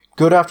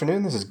Good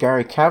afternoon, this is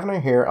Gary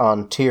Kavanagh here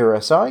on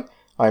TRSI.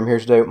 I'm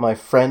here today with my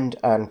friend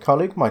and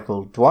colleague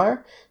Michael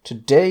Dwyer.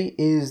 Today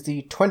is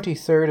the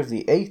 23rd of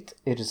the 8th,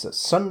 it is a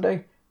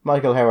Sunday.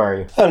 Michael, how are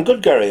you? I'm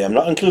good, Gary, I'm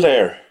not in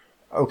Kildare.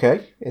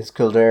 Okay, is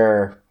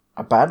Kildare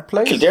a bad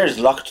place? Kildare's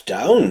locked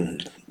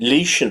down.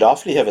 Laois and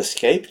Offaly have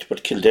escaped,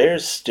 but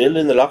Kildare's still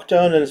in the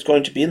lockdown and it's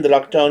going to be in the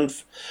lockdown,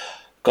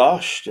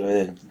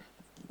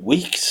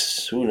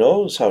 weeks, who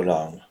knows how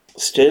long.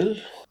 Still.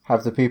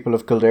 Have the people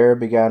of Kildare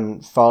began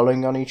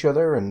falling on each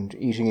other and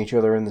eating each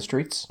other in the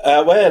streets?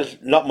 Well,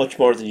 not much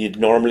more than you'd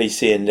normally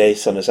see in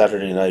Naas on a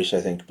Saturday night, I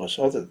think. But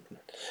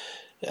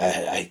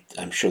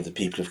I'm sure the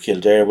people of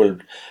Kildare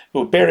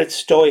will bear it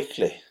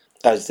stoically,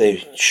 as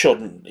they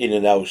shun in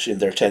and out in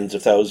their tens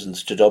of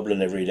thousands to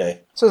Dublin every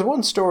day. So there's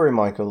one story,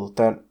 Michael,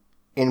 that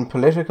in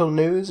political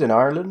news in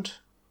Ireland,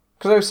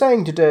 because I was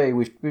saying today,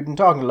 we've been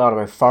talking a lot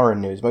about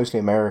foreign news, mostly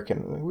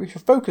American. We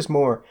should focus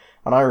more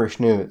on Irish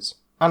news.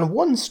 And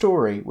one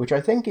story, which I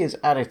think is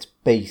at its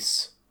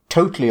base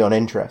totally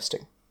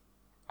uninteresting,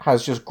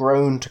 has just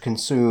grown to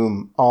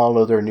consume all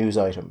other news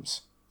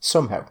items,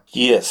 somehow.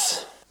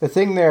 Yes. The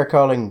thing they're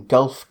calling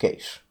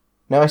Gulfgate.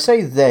 Now I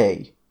say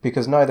they,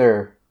 because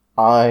neither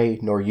I,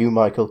 nor you,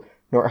 Michael,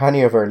 nor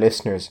any of our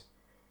listeners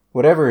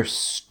would ever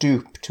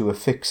stoop to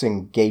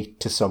affixing gate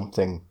to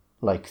something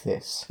like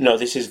this. No,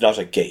 this is not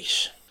a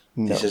gate.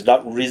 No. This has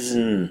not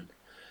risen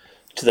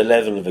to the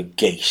level of a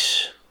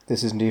gate.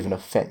 This isn't even a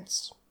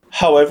fence.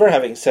 However,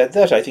 having said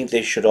that, I think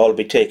they should all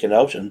be taken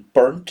out and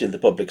burnt in the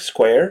public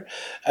square,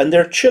 and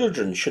their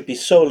children should be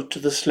sold to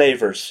the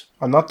slavers.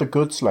 And not the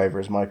good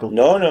slavers, Michael.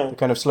 No. The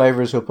kind of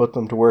slavers who put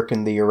them to work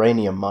in the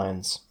uranium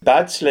mines.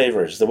 Bad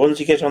slavers, the ones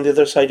you get on the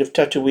other side of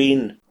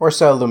Tatooine. Or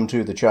sell them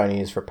to the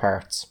Chinese for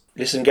parts.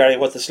 Listen, Gary,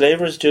 what the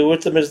slavers do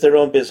with them is their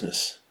own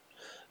business.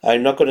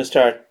 I'm not going to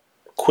start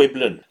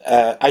quibbling.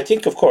 I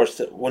think, of course,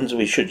 that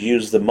we should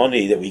use the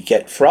money that we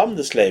get from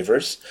the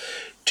slavers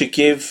to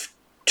give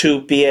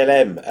to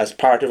BLM as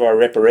part of our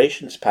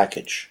reparations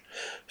package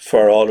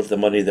for all of the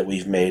money that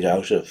we've made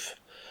out of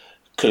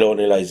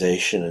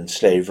colonialisation and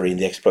slavery and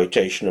the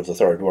exploitation of the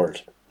third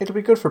world. It'll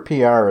be good for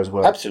PR as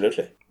well.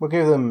 Absolutely. We'll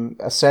give them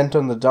a cent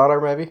on the dollar,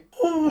 maybe?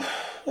 Oh,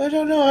 I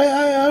don't know.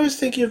 I was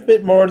thinking a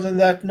bit more than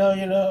that now,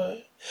 you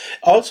know.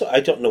 Also, I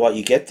don't know what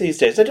you get these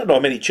days. I don't know how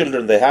many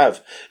children they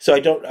have. So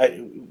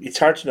it's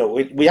hard to know.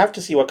 We have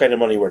to see what kind of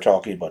money we're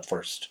talking about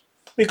first.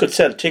 We could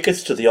sell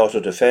tickets to the Auto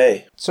da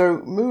Fe. So,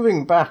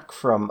 moving back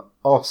from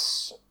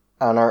us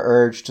and our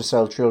urge to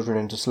sell children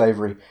into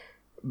slavery,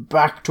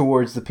 back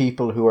towards the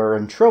people who are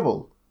in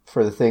trouble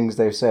for the things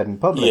they've said in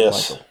public,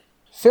 yes. Michael.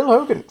 Phil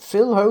Hogan.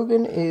 Phil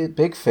Hogan is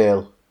Big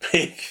Phil.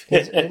 He's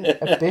in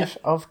a bit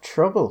of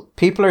trouble.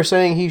 People are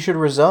saying he should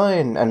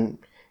resign, and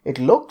it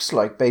looks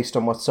like, based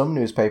on what some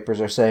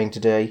newspapers are saying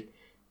today,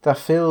 that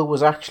Phil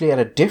was actually at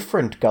a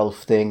different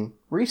golf thing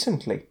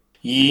recently.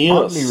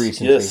 Oddly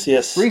recently.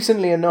 Yes.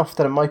 Recently enough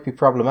that it might be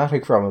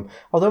problematic from him.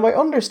 Although my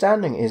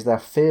understanding is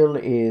that Phil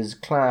is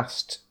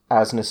classed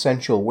as an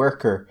essential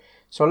worker,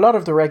 so a lot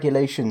of the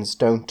regulations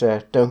don't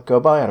go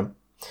by on him.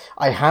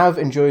 I have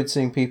enjoyed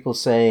seeing people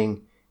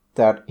saying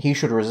that he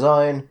should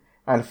resign,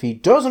 and if he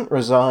doesn't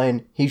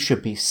resign, he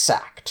should be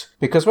sacked.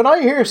 Because when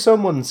I hear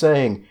someone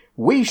saying,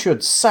 we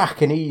should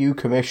sack an EU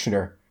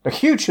commissioner,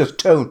 like you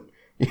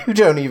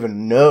don't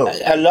even know.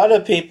 A lot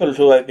of people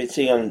who I've been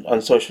seeing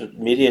on social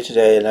media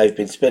today, and I've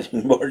been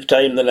spending more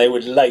time than I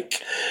would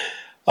like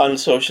on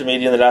social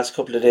media in the last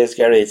couple of days,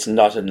 Gary, it's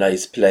not a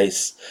nice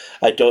place.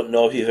 I don't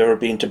know if you've ever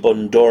been to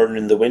Bundoran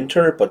in the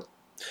winter, but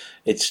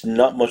it's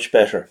not much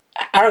better.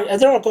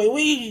 They're all going,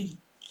 we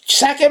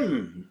sack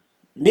him!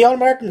 Micheál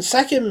Martin,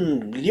 sack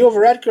him! Leo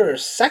Varadkar,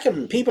 sack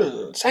him!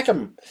 People, sack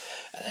him!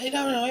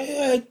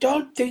 I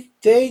don't think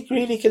they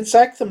really can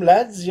sack them,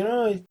 lads, you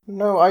know.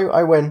 No,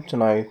 I went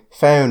and I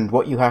found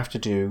what you have to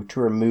do to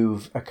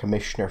remove a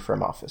commissioner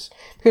from office.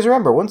 Because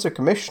remember, once a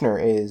commissioner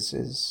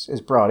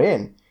is brought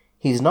in,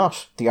 he's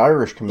not the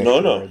Irish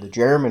commissioner or the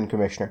German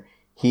commissioner.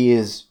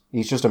 He's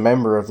just a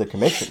member of the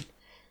commission.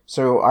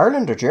 So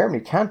Ireland or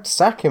Germany can't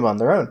sack him on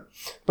their own.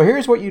 But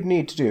here's what you'd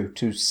need to do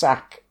to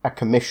sack a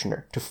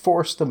commissioner, to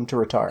force them to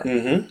retire.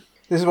 Mm-hmm.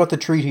 This is what the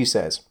treaty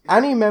says.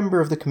 Any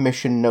member of the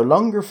Commission no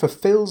longer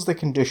fulfills the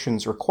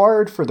conditions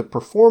required for the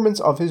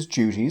performance of his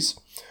duties,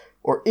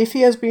 or if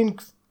he has been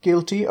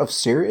guilty of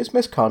serious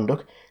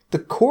misconduct, the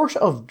Court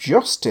of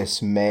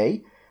Justice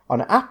may,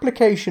 on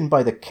application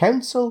by the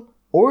Council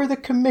or the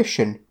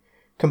Commission,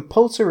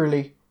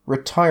 compulsorily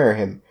retire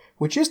him.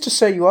 Which is to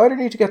say you either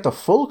need to get the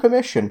full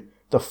Commission,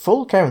 the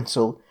full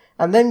Council,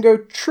 and then go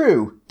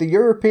through the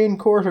European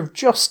Court of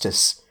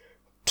Justice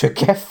to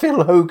get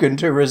Phil Hogan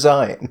to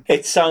resign.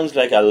 It sounds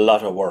like a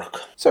lot of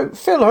work. So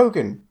Phil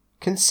Hogan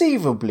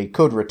conceivably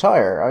could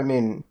retire. I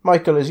mean,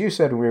 Michael, as you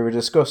said when we were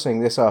discussing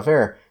this off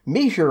air,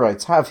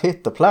 meteorites have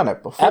hit the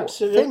planet before.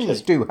 Absolutely.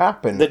 Things do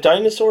happen. The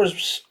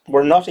dinosaurs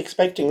were not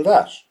expecting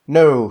that.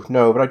 No,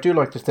 but I do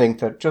like to think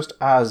that just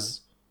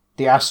as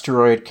the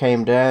asteroid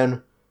came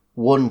down,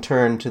 one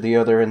turned to the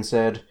other and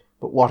said,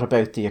 But what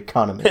about the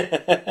economy?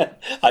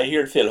 I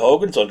hear Phil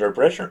Hogan's under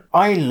pressure.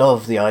 I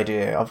love the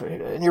idea of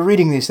it. And you're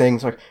reading these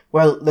things like,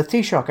 well, the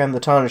Taoiseach and the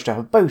Taoiseach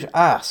have both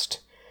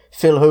asked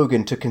Phil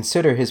Hogan to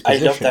consider his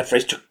position. I love that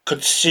phrase, to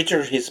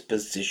consider his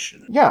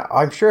position. Yeah,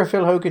 I'm sure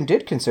Phil Hogan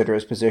did consider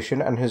his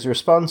position, and his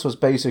response was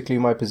basically,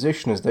 my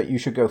position is that you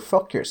should go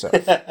fuck yourself.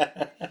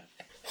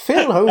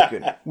 Phil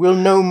Hogan will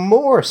no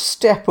more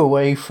step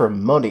away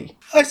from money.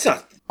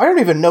 I don't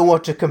even know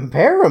what to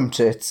compare him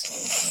to.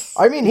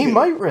 I mean, he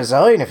might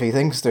resign if he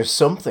thinks there's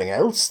something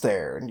else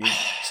there, and you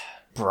just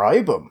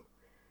bribe him.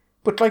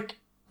 But, like,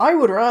 I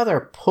would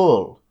rather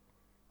pull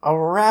a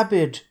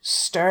rabid,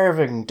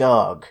 starving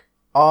dog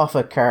off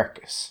a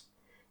carcass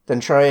than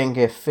try and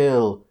get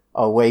Phil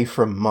away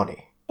from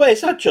money. Well,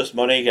 it's not just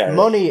money, Gary.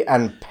 Money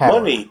and power.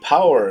 Money,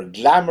 power,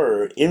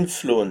 glamour,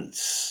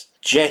 influence,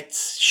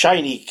 jets,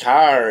 shiny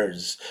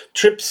cars,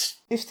 trips.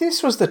 If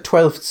this was the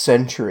 12th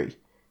century,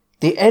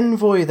 the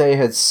envoy they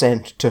had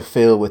sent to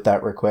Phil with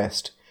that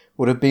request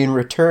would have been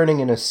returning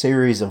in a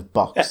series of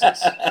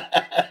boxes.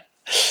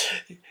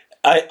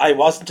 I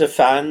wasn't a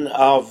fan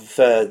of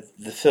the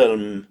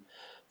film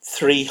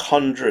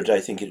 300, I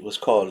think it was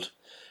called,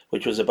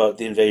 which was about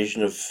the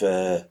invasion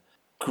of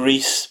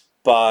Greece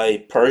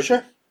by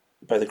Persia,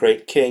 by the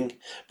great king.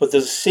 But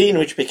there's a scene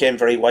which became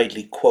very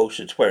widely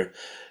quoted where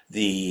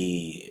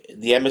the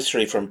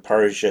emissary from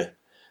Persia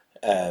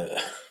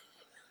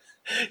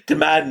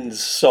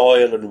demands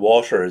soil and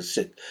water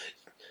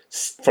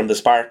from the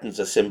Spartans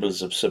as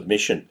symbols of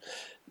submission.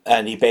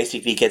 And he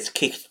basically gets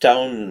kicked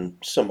down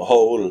some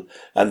hole,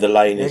 and the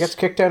line is... He gets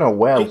kicked down a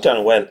well. Kicked down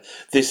a well.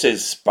 This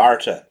is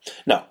Sparta.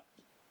 Now,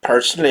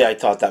 personally, I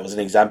thought that was an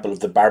example of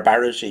the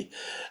barbarity,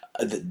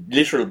 the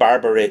literal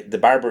the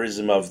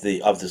barbarism of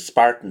the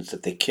Spartans,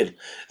 that they killed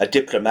a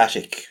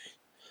diplomatic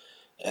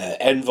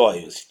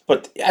envoy.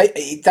 But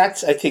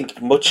that's, I think,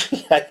 much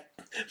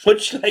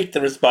like the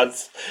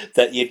response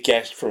that you'd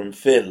get from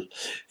Phil.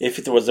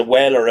 If there was a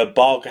well or a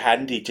bog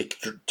handy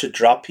to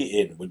drop you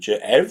in, would you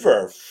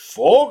ever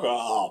fuck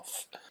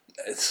off?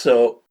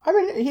 So, I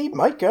mean, he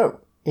might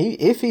go.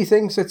 If he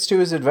thinks it's to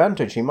his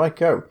advantage, he might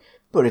go.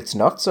 But it's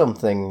not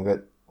something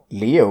that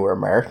Leo or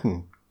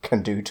Martin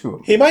can do to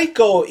him. He might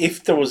go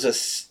if there was a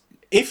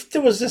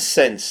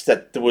sense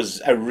that there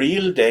was a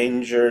real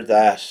danger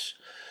that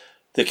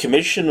the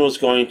Commission was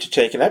going to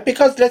take it out.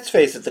 Because, let's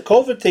face it, the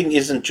COVID thing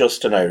isn't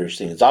just an Irish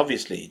thing.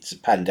 It's a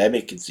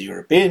pandemic, it's a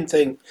European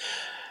thing.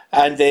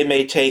 And they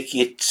may take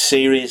it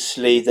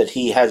seriously that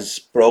he has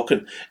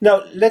broken...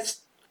 Now,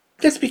 let's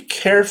be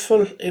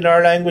careful in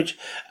our language.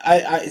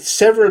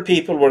 Several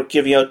people were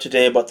giving out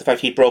today about the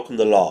fact he'd broken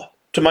the law.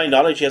 To my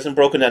knowledge, he hasn't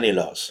broken any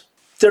laws.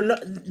 They're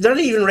not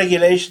even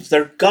regulations,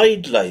 they're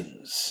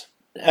guidelines.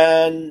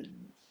 And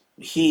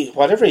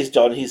whatever he's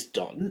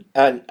done.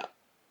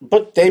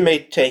 But they may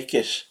take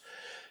it,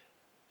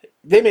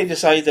 they may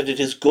decide that it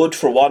is good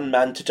for one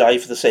man to die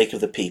for the sake of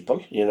the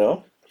people, you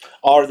know.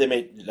 Or they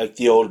may, like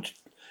the old,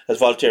 as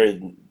Voltaire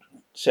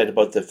said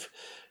about the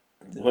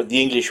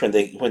English when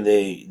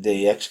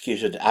they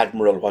executed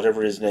Admiral,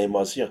 whatever his name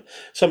was, you know.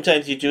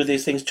 Sometimes you do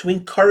these things to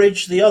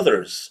encourage the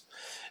others.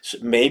 So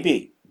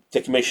maybe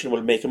the Commission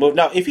will make a move.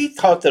 Now, if he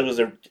thought there was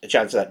a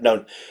chance of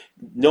that,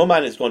 no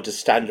man is going to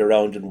stand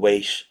around and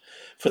wait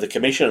for the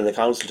Commission and the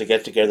Council to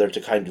get together to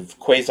kind of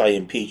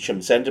quasi-impeach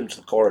him, send him to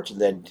the court,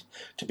 and then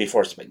to be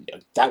forced.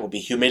 That would be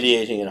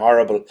humiliating and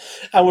horrible,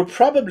 and would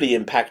probably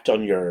impact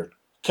on your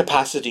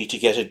capacity to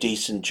get a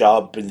decent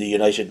job in the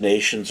United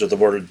Nations or the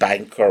World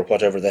Bank or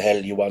whatever the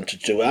hell you want to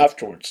do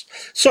afterwards.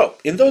 So,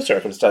 in those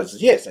circumstances,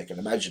 yes, I can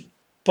imagine.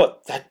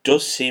 But that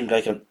does seem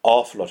like an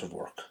awful lot of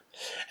work.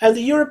 And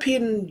the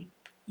European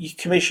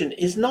Commission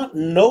is not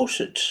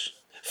noted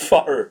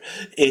for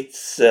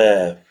its...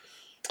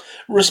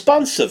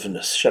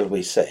 responsiveness, shall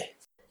we say.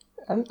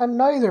 And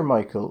neither,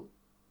 Michael,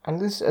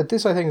 and this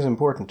I think is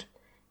important,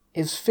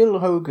 is Phil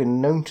Hogan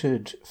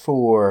noted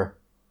for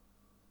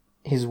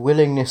his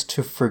willingness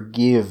to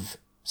forgive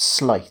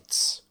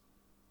slights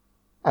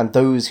and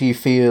those he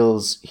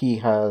feels he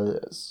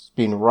has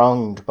been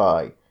wronged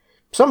by,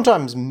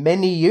 sometimes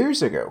many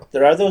years ago.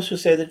 There are those who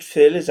say that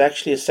Phil is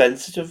actually a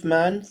sensitive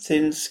man,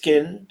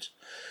 thin-skinned,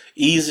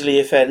 easily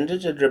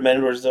offended, and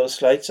remembers those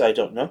slights. I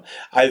don't know.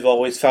 I've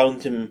always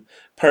found him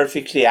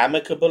perfectly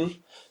amicable,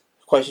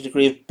 quite a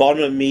degree of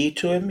bonhomie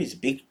to him. He's a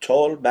big,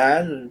 tall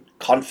man and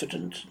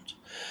confident.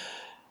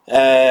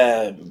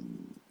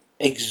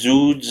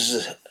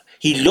 Exudes...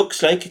 He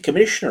looks like a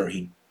commissioner.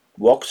 He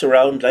walks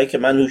around like a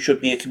man who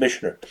should be a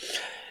commissioner.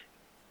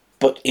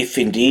 But if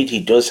indeed he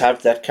does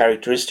have that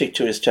characteristic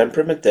to his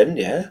temperament, then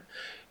yeah,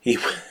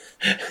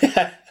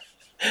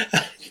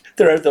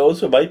 there are those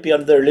who might be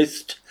on their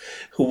list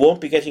who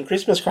won't be getting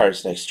Christmas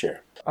cards next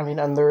year. I mean,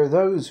 and there are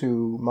those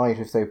who might,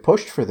 if they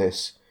pushed for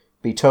this,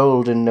 be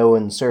told in no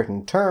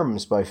uncertain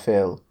terms by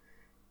Phil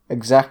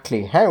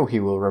exactly how he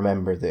will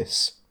remember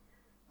this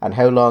and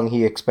how long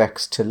he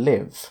expects to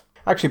live.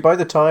 Actually, by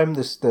the time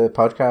the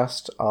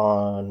podcast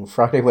on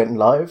Friday went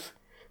live,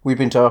 we've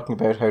been talking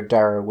about how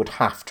Darragh would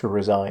have to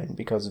resign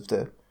because of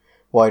the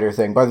wider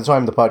thing. By the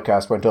time the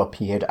podcast went up,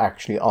 he had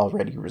actually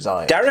already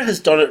resigned. Dara has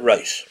done it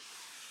right.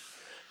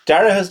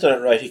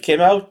 He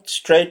came out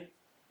straight,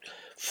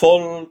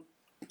 full,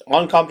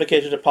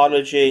 uncomplicated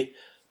apology.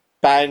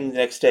 Bang, the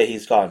next day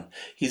he's gone.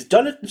 He's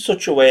done it in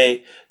such a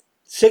way,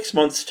 6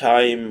 months'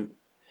 time,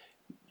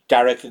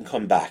 Dara can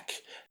come back.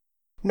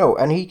 No,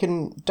 and he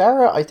can...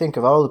 Dara, I think,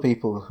 of all the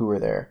people who were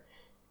there,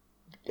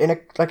 in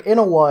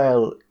a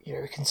while,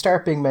 it can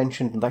start being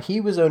mentioned that he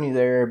was only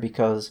there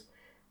because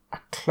a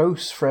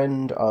close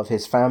friend of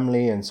his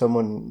family and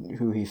someone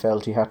who he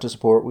felt he had to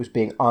support was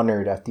being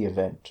honoured at the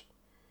event.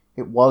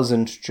 It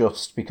wasn't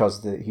just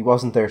because he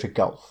wasn't there to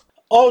golf.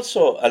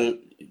 Also,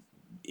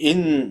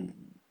 in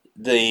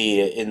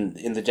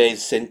the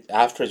days since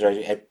after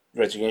his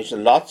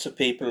resignation, lots of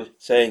people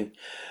saying,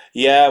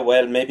 "Yeah,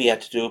 well, maybe he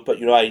had to do it, but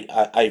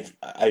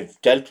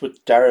I've dealt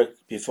with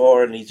Derek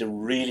before, and he's a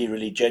really,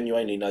 really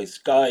genuinely nice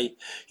guy.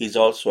 He's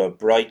also a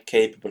bright,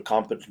 capable,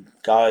 competent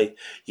guy.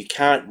 You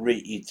can't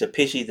it's a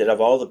pity that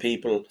of all the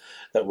people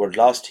that were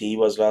lost, he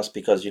was lost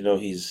because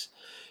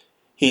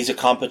he's a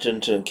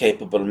competent and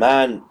capable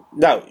man."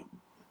 Now,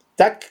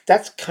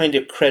 that's kind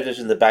of credit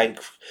in the bank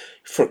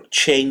for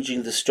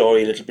changing the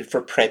story a little bit,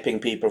 for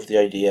prepping people for the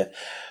idea.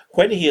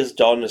 When he has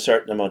done a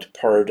certain amount of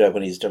purdah,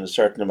 when he's done a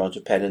certain amount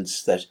of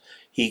penance, that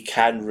he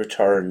can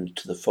return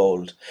to the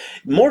fold.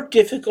 More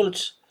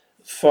difficult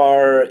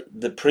for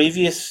the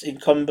previous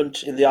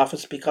incumbent in the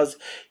office because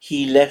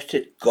he let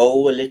it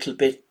go a little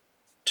bit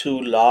too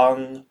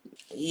long.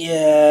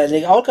 Yeah,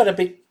 they all got a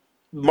bit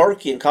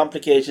murky and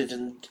complicated,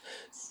 and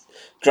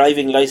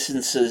driving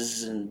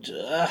licenses, and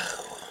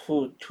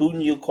who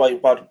knew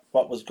quite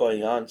what was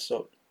going on.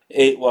 So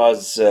it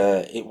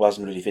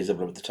wasn't really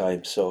visible at the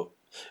time. So,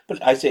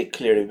 but I say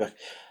clearly back.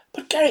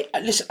 But Gary,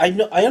 listen,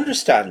 I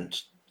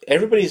understand.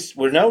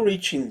 We're now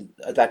reaching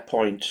at that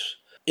point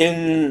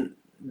in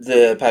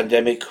the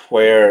pandemic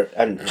where,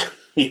 and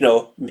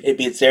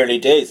maybe it's early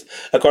days.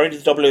 According to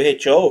the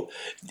WHO,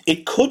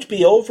 it could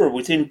be over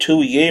within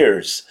 2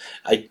 years.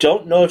 I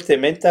don't know if they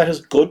meant that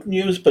as good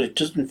news, but it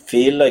doesn't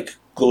feel like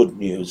good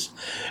news.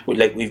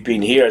 We've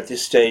been here at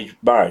this stage,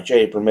 March,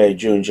 April, May,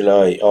 June,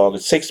 July,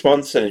 August, 6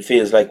 months, and it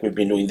feels like we've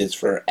been doing this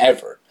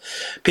forever.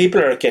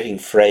 People are getting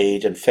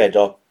frayed and fed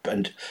up,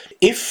 and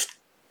if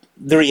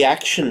the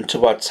reaction to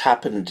what's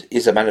happened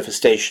is a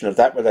manifestation of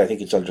that, well, I think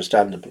it's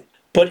understandable.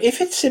 But if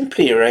it's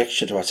simply a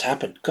reaction to what's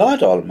happened,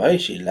 God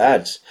almighty,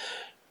 lads,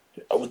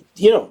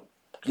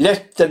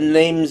 let the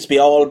names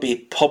all be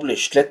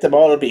published, let them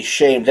all be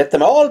shamed, let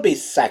them all be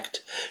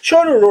sacked.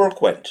 Sean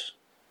O'Rourke went.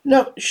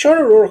 No, Sean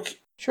O'Rourke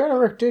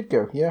did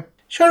go, yeah.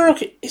 Sean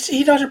O'Rourke,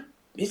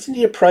 isn't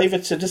he a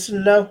private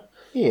citizen now?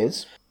 He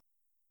is.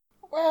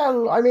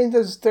 Well, I mean,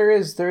 there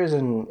is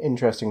an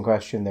interesting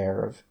question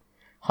there of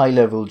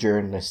high-level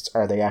journalists,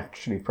 are they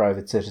actually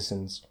private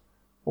citizens?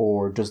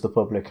 Or does the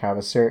public have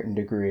a certain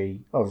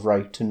degree of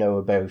right to know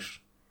about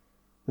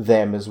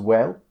them as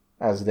well,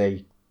 as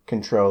they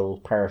control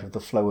part of the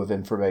flow of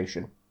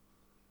information?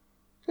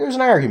 There's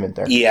an argument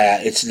there. Yeah,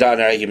 it's not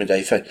an argument,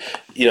 I find.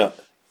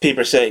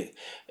 People are saying,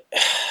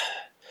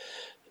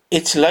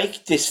 it's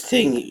like this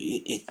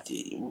thing,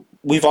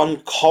 we've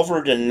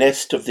uncovered a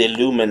nest of the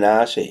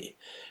Illuminati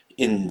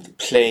in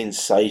plain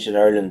sight in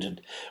Ireland,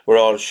 and we're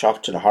all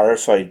shocked and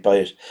horrified by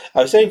it.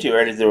 I was saying to you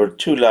earlier, there were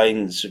two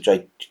lines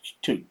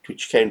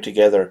which came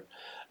together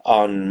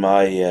on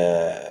my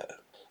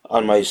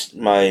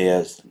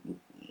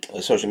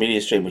social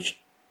media stream, which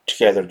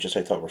together just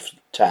I thought were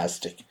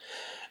fantastic.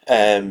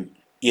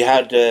 You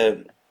had,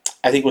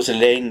 I think it was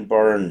Elaine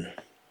Byrne,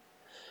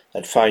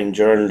 that fine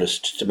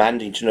journalist,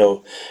 demanding to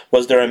know,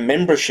 was there a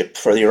membership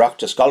for the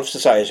Oireachtas Golf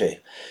Society?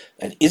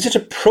 And is it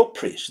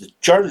appropriate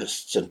that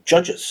journalists and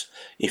judges,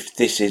 if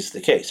this is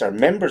the case, are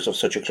members of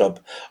such a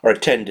club or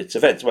attend its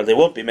events? Well, they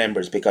won't be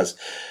members because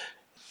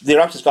the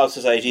Oireachtas Golf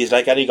Society is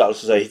like any golf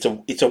society.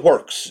 It's a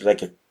works,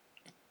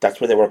 that's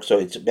where they work, so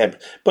it's a member.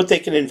 But they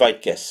can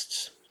invite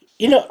guests.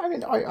 I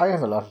mean, I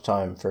have a lot of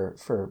time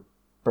for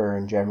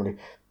Byrne generally.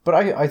 But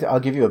I'll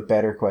give you a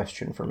better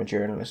question from a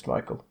journalist,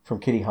 Michael, from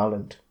Kitty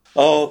Holland.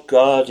 Oh,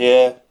 God,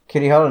 yeah.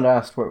 Kitty Holland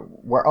asked,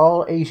 were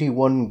all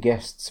 81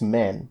 guests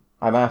men?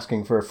 I'm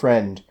asking for a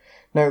friend.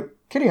 Now,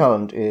 Kitty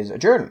Holland is a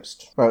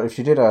journalist. Well, if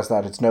she did ask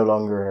that, it's no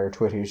longer in her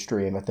Twitter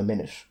stream at the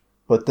minute.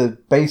 But the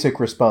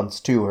basic response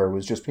to her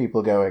was just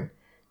people going,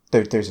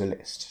 there's a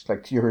list.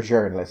 You're a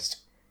journalist.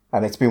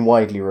 And it's been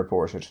widely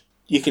reported.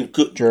 You can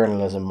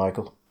journalism,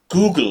 Michael.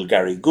 Google,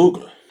 Gary,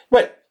 Google.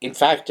 Well, in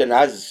fact,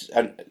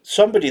 and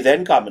somebody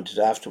then commented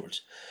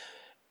afterwards,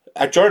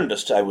 a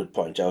journalist, I would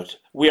point out,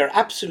 we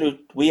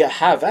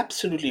have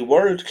absolutely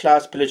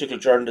world-class political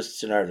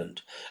journalists in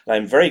Ireland, and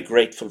I'm very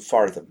grateful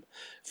for them.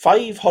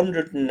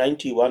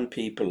 591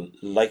 people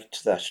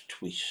liked that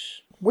tweet.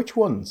 Which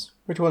ones?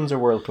 Which ones are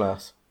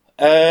world-class?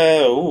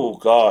 Oh,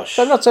 gosh.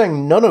 I'm not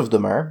saying none of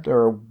them are. There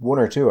are one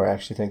or two I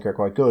actually think are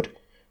quite good.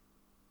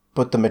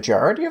 But the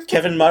majority of them?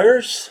 Kevin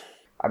Myers?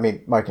 I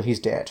mean, Michael, he's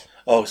dead.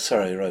 Oh,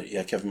 sorry, right.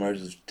 Yeah, Kevin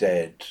Myers is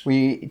dead.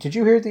 Did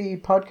you hear the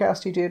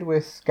podcast he did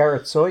with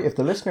Garrett Soy? If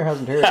the listener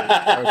hasn't heard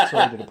it, Garrett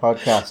Soy did a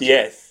podcast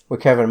Yes. with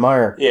Kevin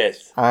Meyer.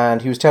 Yes.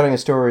 And he was telling a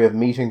story of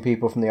meeting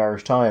people from the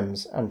Irish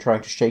Times and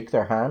trying to shake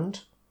their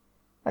hand.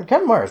 And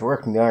Kevin Meyer's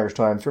worked in the Irish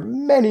Times for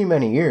many,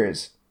 many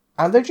years.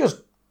 And they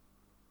just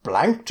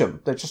blanked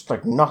him. They just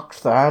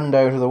knocked the hand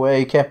out of the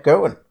way, kept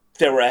going.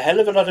 There were a hell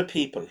of a lot of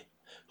people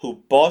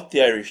who bought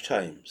the Irish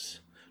Times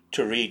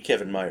to read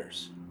Kevin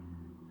Myers.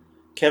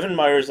 Kevin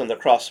Myers and the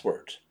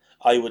crossword,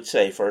 I would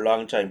say, for a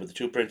long time, were the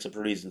two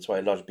principal reasons why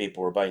a lot of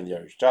people were buying the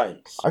Irish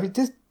Times. I mean,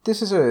 this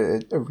is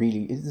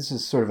this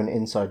is sort of an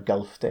inside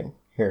golf thing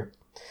here.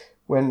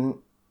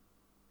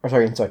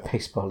 Inside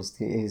baseball is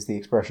the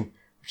expression.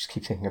 I just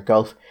keep thinking of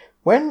golf.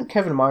 When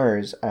Kevin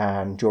Myers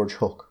and George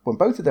Hook, when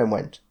both of them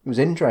went, it was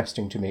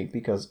interesting to me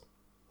because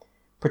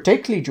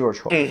particularly George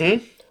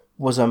Hook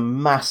was a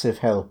massive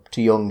help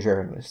to young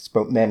journalists,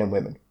 both men and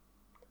women.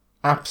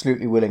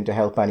 Absolutely willing to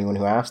help anyone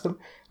who asked them.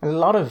 And a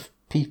lot of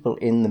people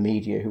in the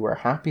media who were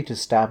happy to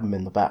stab him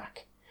in the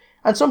back.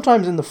 And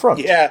sometimes in the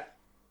front. Yeah.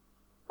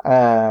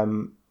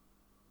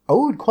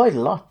 Owed quite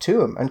a lot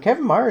to him. And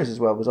Kevin Myers as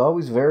well was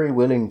always very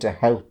willing to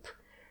help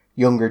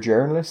younger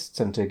journalists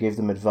and to give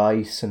them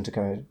advice and to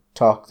kind of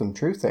talk them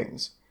through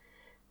things.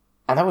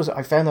 And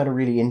I found that a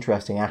really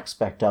interesting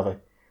aspect of it.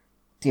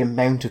 The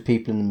amount of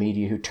people in the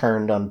media who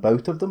turned on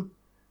both of them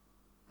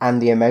and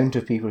the amount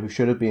of people who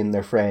should have been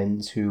their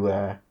friends who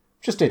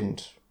just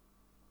didn't.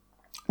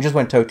 Just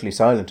went totally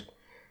silent.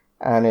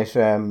 And do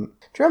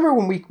you remember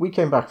when we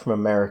came back from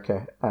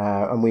America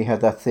and we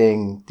had that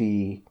thing,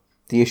 the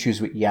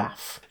issues with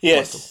YAF?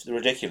 Yes,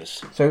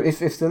 ridiculous. So if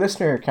the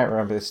listener can't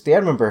remember this, the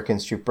Edmund Burke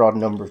Institute brought a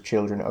number of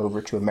children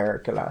over to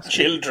America last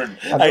year. Children.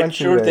 I'm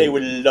sure they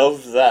will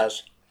love that.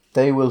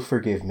 They will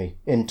forgive me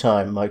in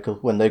time, Michael,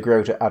 when they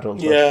grow to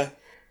adulthood. Yeah.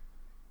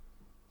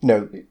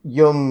 No,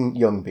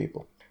 young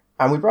people.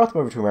 And we brought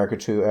them over to America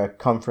to a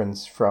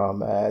conference from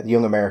the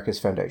Young Americas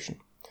Foundation.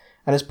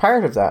 And as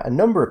part of that, a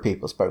number of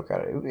people spoke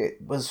at it.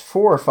 It was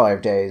 4 or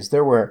 5 days.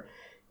 There were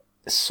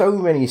so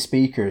many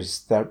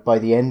speakers that by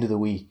the end of the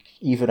week,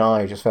 even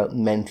I just felt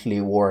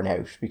mentally worn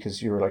out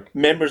because you were like...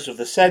 Members of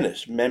the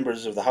Senate,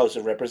 members of the House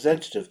of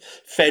Representatives,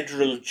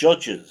 federal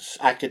judges,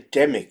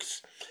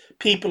 academics,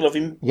 people of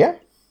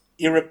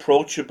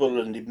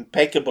irreproachable and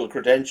impeccable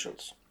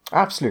credentials.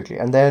 Absolutely.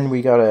 And then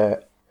we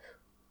got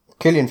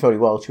Killian Foley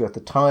Walsh, who at the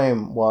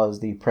time was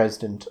the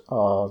president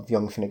of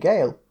Young Fine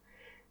Gael,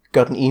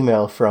 got an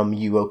email from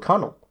Hugh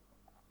O'Connell.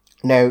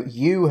 Now,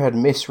 Hugh had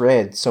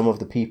misread some of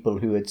the people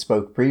who had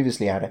spoke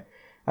previously at it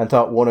and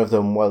thought one of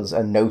them was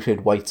a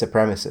noted white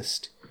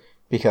supremacist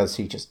because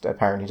he just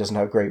apparently doesn't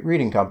have great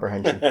reading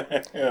comprehension.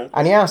 Yeah.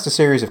 And he asked a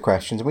series of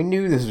questions, and we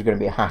knew this was going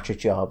to be a hatchet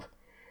job,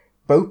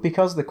 both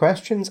because of the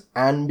questions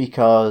and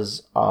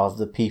because of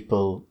the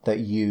people that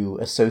Hugh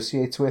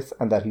associates with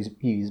and that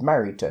he's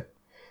married to.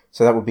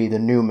 So that would be the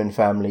Newman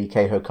family,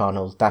 Kate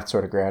O'Connell, that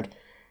sort of ground.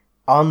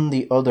 On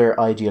the other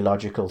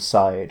ideological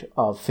side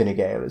of Fine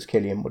Gael, as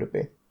Killian would have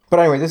been. But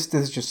anyway, this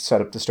is just to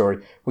set up the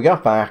story. We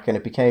got back and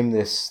it became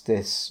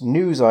this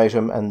news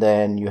item, and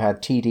then you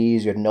had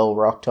TDs, you had Noel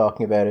Rock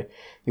talking about it,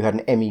 you had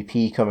an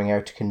MEP coming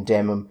out to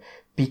condemn him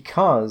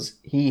because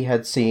he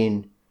had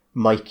seen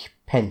Mike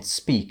Pence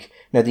speak.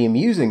 Now the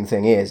amusing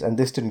thing is, and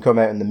this didn't come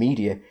out in the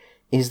media,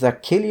 is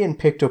that Killian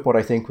picked up what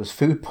I think was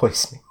food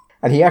poisoning.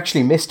 And he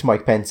actually missed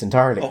Mike Pence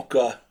entirely. Oh,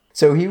 God.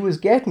 So he was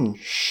getting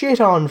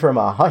shit on from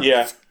a height.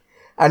 Yeah.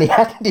 And he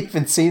hadn't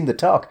even seen the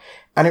talk.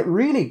 And it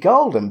really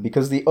galled him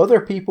because the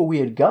other people we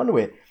had gone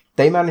with,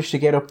 they managed to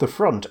get up the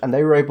front and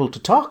they were able to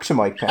talk to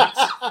Mike Pence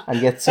and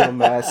get some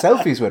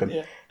selfies with him.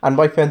 Yeah. And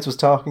Mike Pence was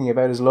talking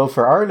about his love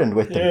for Ireland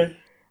with them. Yeah.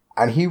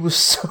 And he was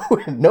so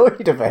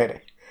annoyed about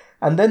it.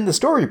 And then the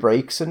story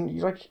breaks and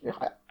you're like,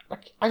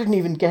 I didn't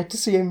even get to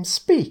see him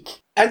speak.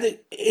 And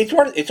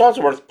it's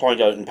also worth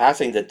pointing out in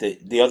passing that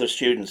the other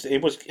students,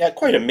 it was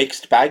quite a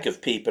mixed bag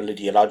of people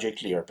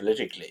ideologically or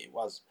politically. It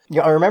was.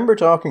 Yeah, I remember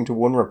talking to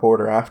one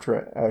reporter after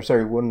it,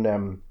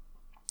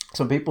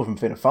 some people from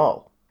Fianna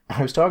Fáil.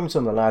 I was talking to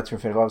some of the lads from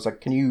Fianna Fáil. I was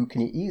like, can you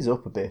ease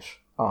up a bit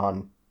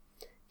on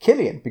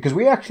Killian? Because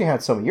we actually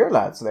had some of your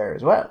lads there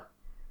as well.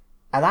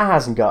 And that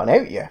hasn't gotten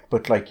out yet.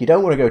 But you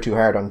don't want to go too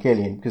hard on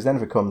Killian because then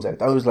if it comes out,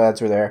 those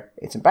lads were there,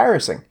 it's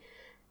embarrassing.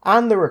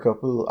 And there were a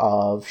couple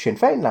of Sinn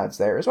Féin lads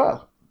there as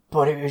well.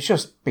 But it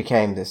just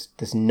became this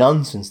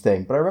nonsense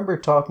thing. But I remember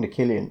talking to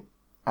Killian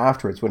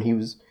afterwards when he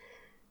was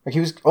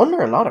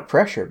under a lot of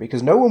pressure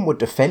because no one would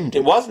defend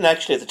him. It wasn't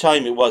actually at the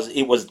time. It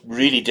was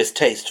really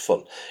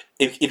distasteful.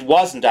 It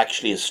wasn't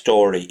actually a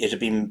story. It had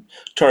been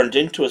turned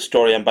into a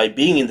story, and by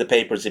being in the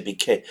papers, it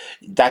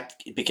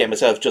became a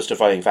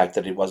self-justifying fact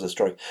that it was a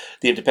story.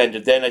 The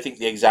Independent, then I think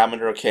the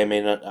Examiner came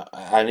in,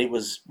 and it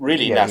was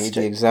really nasty.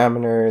 The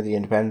Examiner, the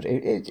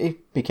Independent,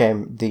 it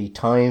became the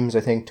Times. I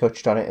think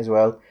touched on it as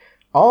well.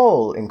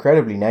 All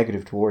incredibly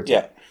negative towards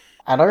it.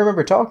 And I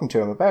remember talking to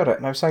him about it,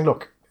 and I was saying,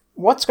 look,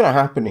 what's going to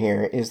happen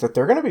here is that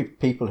there are going to be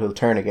people who'll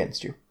turn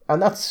against you,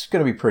 and that's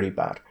going to be pretty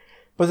bad.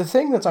 But the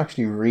thing that's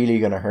actually really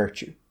going to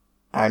hurt you,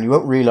 and you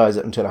won't realise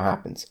it until it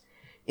happens,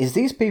 is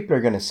these people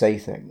are going to say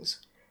things,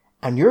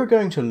 and you're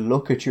going to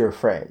look at your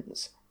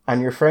friends,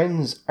 and your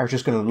friends are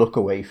just going to look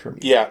away from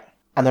you. Yeah.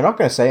 And they're not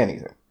going to say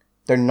anything.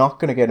 They're not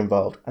going to get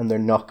involved, and they're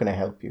not going to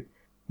help you.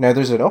 Now,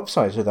 there's an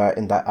upside to that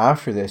in that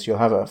after this, you'll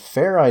have a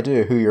fair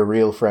idea who your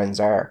real friends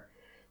are.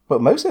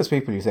 But most of those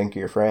people you think are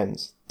your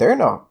friends, they're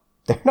not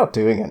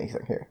doing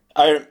anything here.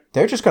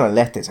 They're just going to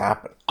let this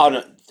happen.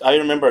 I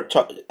remember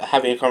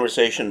having a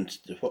conversation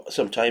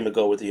some time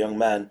ago with a young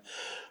man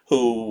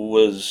who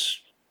was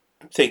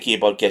thinking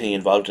about getting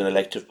involved in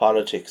elective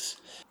politics.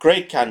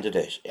 Great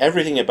candidate.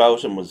 Everything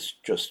about him was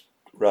just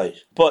right.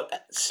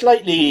 But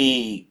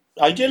slightly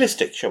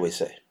idealistic, shall we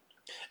say.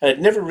 And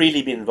I'd never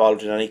really been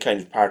involved in any kind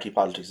of party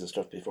politics and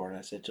stuff before. And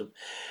I said to him,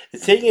 the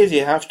thing is,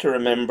 you have to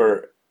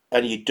remember,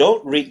 and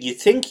you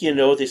think you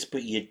know this,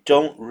 but you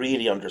don't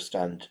really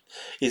understand,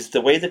 is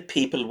the way that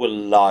people will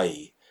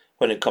lie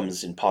when it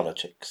comes in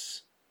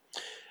politics.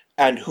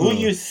 And who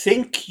you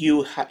think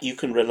you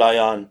can rely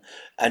on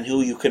and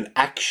who you can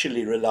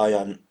actually rely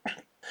on,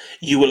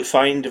 you will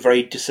find a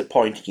very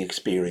disappointing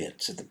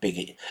experience at the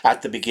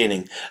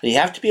beginning. And you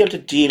have to be able to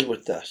deal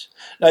with that.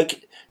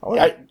 Like,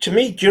 to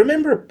me, do you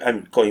remember,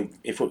 I'm going,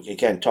 if we,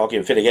 again,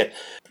 talking Fine Gael,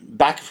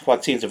 back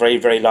what seems a very,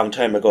 very long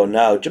time ago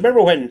now, do you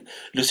remember when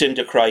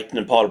Lucinda Crichton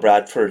and Paul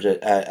Bradford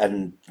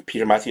and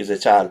Peter Matthews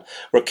et al.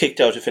 Were kicked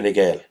out of Fine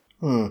Gael?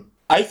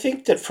 I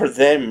think that for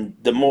them,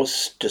 the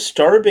most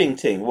disturbing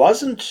thing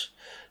wasn't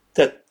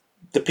that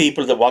the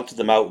people that wanted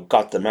them out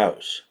got them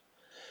out,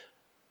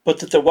 but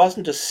that there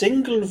wasn't a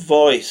single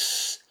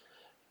voice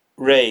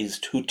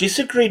raised who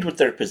disagreed with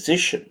their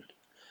position,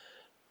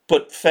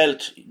 but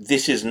felt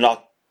this is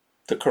not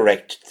the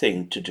correct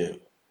thing to do.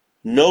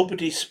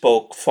 Nobody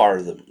spoke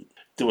for them.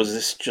 There was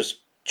this just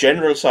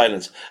general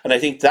silence, and I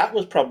think that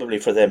was probably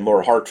for them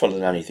more hurtful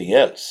than anything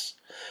else.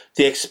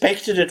 They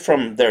expected it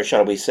from their,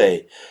 shall we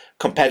say,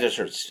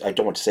 competitors. I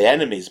don't want to say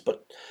enemies,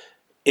 but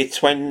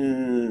it's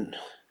when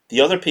the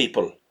other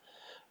people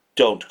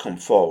don't come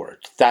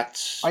forward.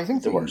 That's I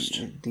think the worst.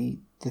 The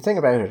thing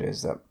about it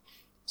is that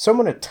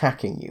someone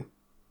attacking you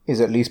is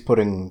at least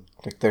putting,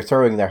 like, they're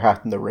throwing their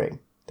hat in the ring.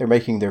 They're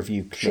making their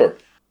view clear. Sure.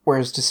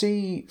 Whereas to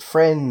see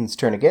friends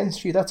turn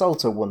against you, that's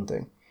also one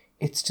thing.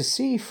 It's to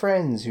see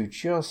friends who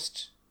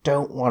just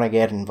don't want to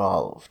get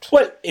involved.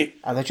 Well, and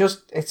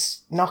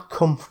it's not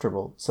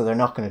comfortable, so they're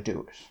not going to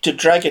do it. To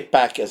drag it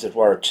back, as it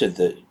were, to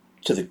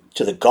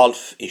the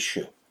golf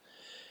issue,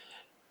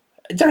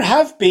 there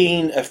have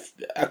been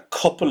a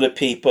couple of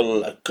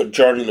people,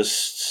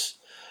 journalists,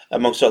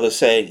 amongst others,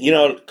 saying,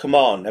 come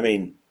on, I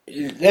mean,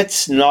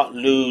 let's not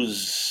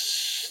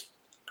lose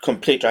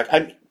complete track.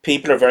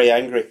 People are very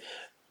angry.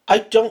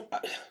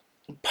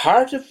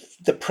 Part of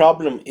the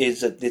problem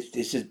is that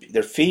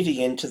they're feeding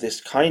into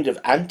this kind of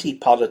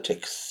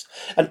anti-politics,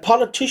 and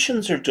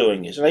politicians are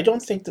doing it. And I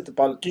don't think that the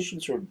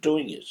politicians who are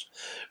doing it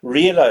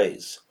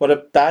realize what a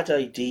bad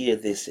idea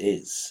this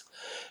is,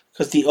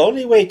 because the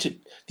only way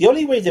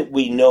that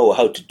we know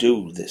how to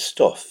do this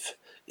stuff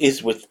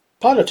is with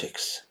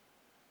politics.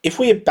 If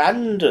we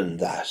abandon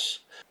that,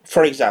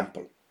 for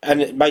example,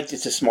 and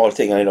it's a small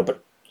thing, I know,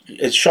 but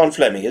it's Sean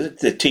Fleming, is it,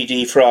 the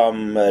TD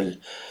from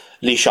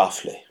Lee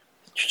Shoffley,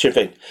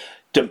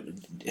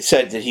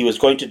 said that he was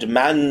going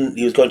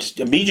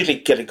to immediately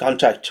get in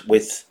contact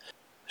with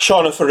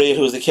Sean Farrell,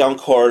 who was the Ceann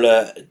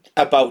Comhairle,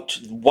 about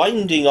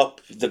winding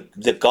up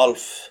the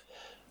golf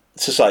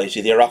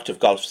society, the Oireachtas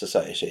Golf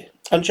Society.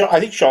 And I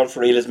think Sean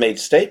Farrell has made a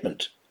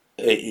statement.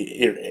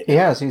 He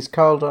has. He's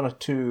called on it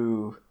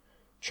to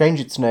change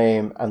its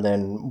name and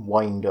then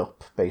wind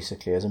up,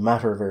 basically, as a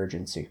matter of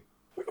urgency.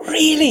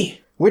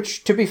 Really?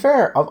 Which, to be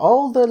fair, of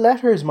all the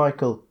letters,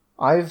 Michael,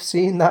 I've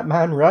seen that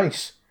man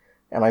write.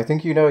 And I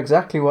think you know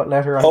exactly what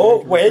letter I'm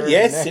going to well,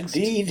 yes, next.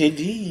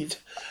 indeed.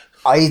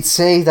 I'd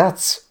say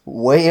that's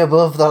way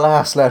above the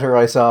last letter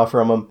I saw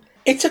from him.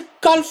 It's a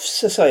golf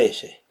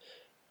society.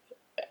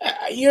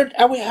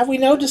 Have we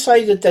now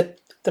decided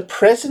that the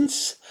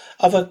presence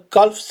of a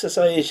golf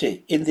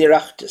society in the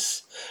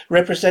Oireachtas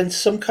represents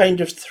some kind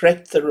of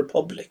threat to the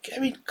Republic? I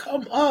mean,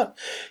 come on.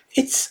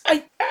 Do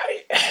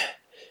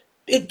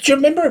you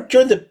remember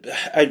during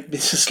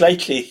this is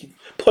slightly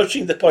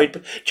pushing the point,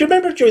 but do you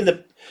remember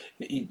during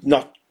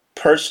not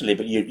personally,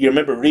 but you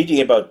remember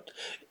reading about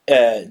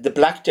the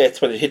Black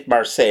Death when it hit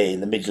Marseille in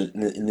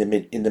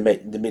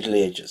the Middle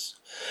Ages?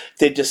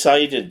 They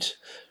decided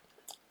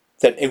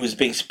that it was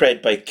being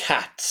spread by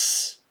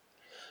cats,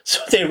 so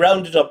they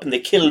rounded up and they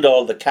killed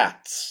all the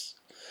cats.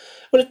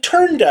 Well, it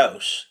turned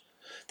out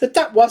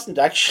that wasn't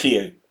actually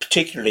a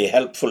particularly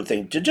helpful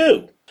thing to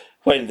do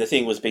when the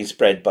thing was being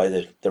spread by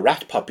the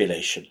rat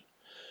population.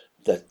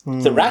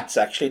 The rats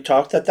actually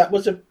thought that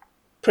was a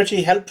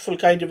pretty helpful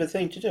kind of a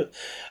thing to do.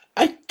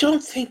 I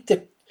don't think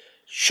that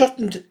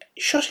shutting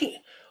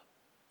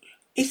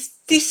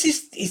this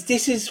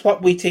is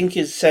what we think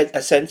is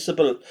a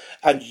sensible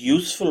and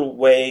useful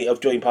way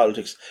of doing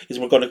politics, is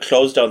we're going to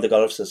close down the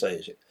Golf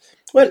Society.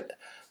 Well,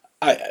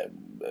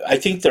 I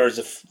think there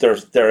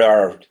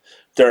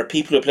are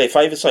people who play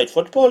five-a-side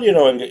football,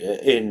 in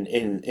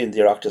the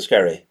Oireachtas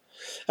Kerry,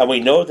 And we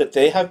know that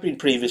they have been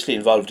previously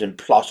involved in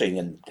plotting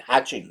and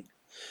hatching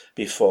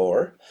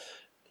before.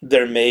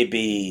 There may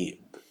be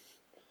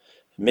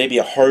maybe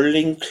a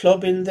hurling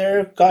club in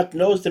there. God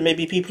knows, there may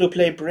be people who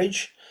play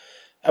bridge.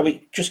 Are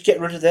we just get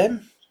rid of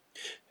them?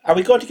 Are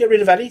we going to get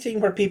rid of anything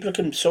where people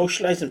can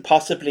socialise and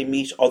possibly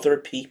meet other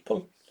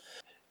people?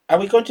 Are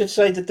we going to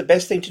decide that the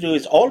best thing to do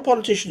is all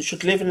politicians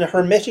should live in a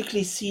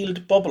hermetically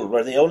sealed bubble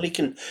where they only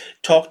can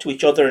talk to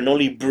each other and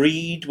only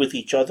breed with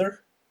each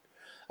other?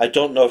 I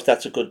don't know if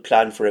that's a good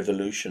plan for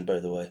evolution, by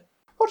the way.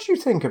 What do you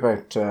think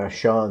about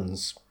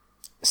Sean's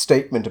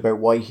statement about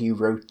why he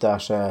wrote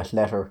that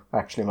letter,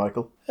 actually,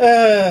 Michael?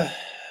 You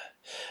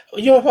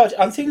know what?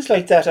 On things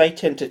like that, I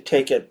tend to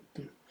take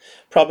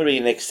probably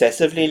an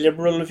excessively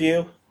liberal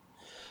view.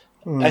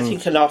 I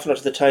think an awful lot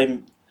of the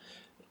time,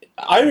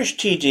 Irish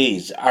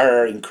TDs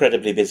are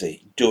incredibly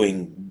busy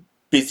doing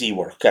busy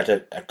work at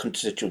a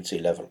constituency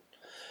level.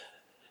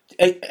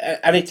 And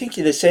I think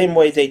in the same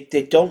way,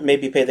 they don't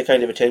maybe pay the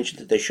kind of attention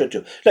that they should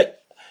do. Like,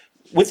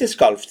 with this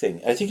golf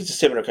thing, I think it's a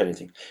similar kind of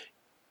thing.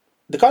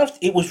 The golf,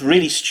 it was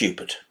really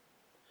stupid.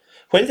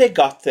 When they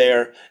got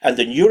there and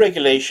the new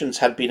regulations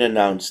had been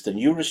announced, the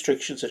new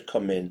restrictions had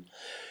come in,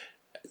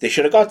 they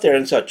should have got there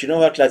and thought, you know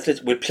what,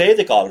 we'll play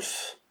the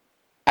golf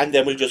and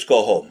then we'll just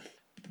go home.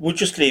 We'll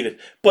just leave it.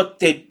 But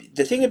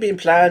the thing had been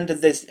planned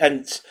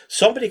and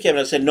somebody came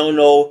and said,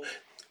 no,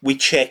 we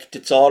checked,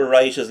 it's all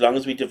right as long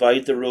as we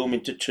divide the room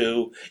into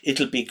two,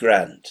 it'll be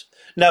grand.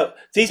 Now,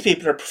 these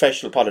people are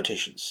professional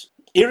politicians.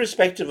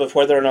 Irrespective of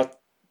whether or not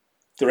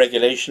the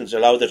regulations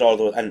allowed it,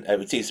 although, and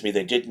it seems to me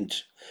they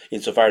didn't,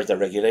 insofar as the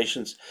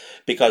regulations,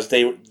 because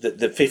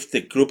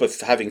the group of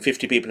having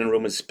 50 people in a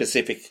room is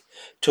specific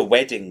to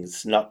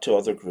weddings, not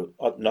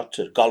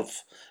to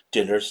golf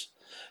dinners.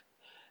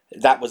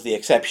 That was the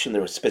exception. They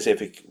were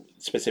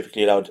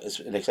specifically allowed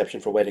as an exception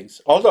for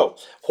weddings. Although,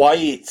 why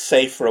it's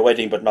safe for a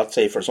wedding but not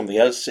safe for something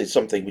else is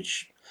something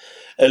which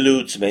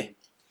eludes me.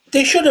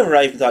 They should have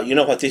arrived and thought, you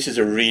know what, this is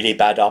a really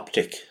bad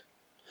optic.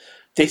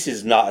 This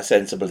is not a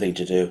sensible thing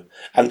to do,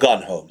 and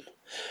gone home.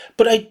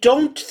 But I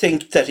don't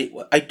think that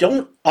I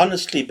don't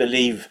honestly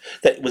believe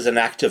that it was an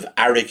act of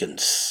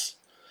arrogance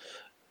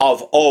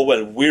of, oh,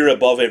 well, we're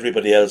above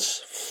everybody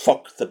else,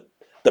 fuck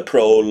the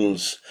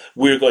proles,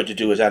 we're going to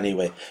do it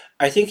anyway.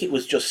 I think it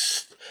was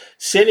just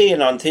silly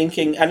and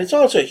unthinking, and it's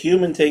also a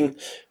human thing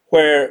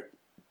where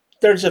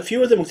there's a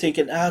few of them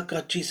thinking,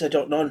 God, jeez, I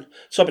don't know.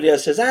 Somebody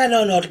else says,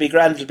 no, it'll be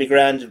grand,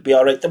 it'll be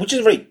all right, which is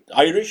a very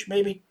Irish,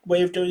 maybe,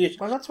 way of doing it.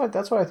 Well, that's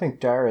why I think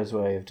Dara's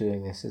way of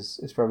doing this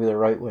is probably the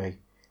right way.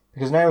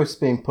 Because now it's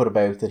being put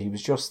about that he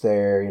was just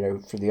there,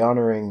 for the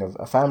honouring of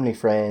a family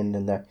friend,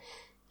 and that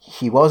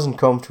he wasn't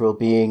comfortable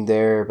being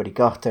there, but he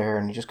got there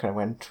and he just kind of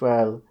went,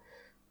 well,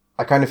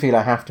 I kind of feel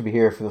I have to be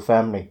here for the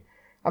family.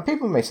 And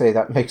people may say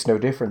that makes no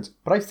difference,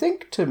 but I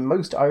think to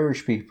most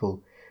Irish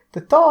people,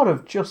 the thought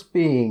of just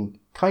being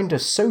kind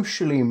of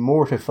socially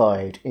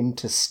mortified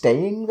into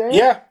staying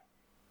there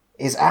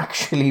is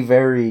actually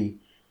very,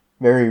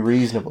 very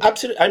reasonable.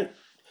 Absolutely. And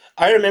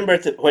I remember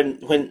that when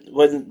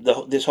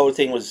this whole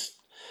thing was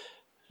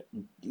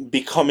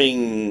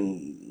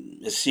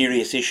becoming a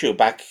serious issue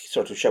back,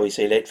 sort of, shall we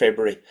say, late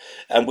February,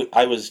 and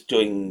I was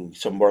doing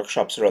some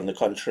workshops around the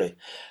country,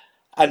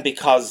 and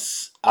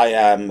because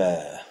I'm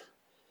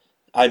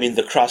in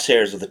the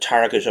crosshairs of the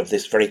target of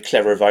this very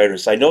clever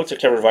virus. I know it's a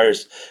clever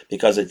virus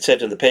because it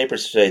said in the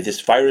papers today,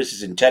 this virus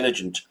is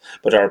intelligent,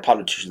 but our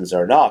politicians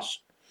are not.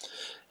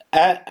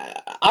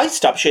 I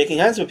stopped shaking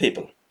hands with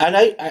people, and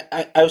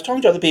I was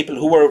talking to other people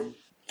who were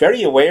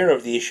very aware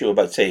of the issue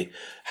about, say,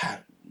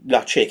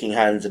 not shaking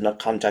hands and not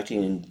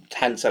contacting and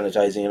hand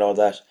sanitizing and all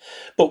that,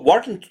 but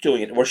weren't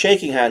doing it. Were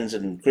shaking hands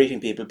and greeting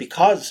people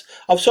because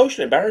of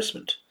social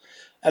embarrassment.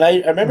 And I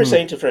remember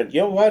saying to a friend,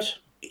 you know what?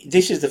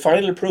 This is the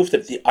final proof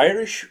that the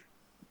Irish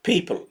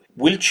people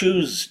will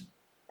choose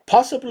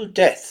possible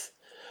death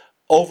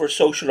over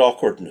social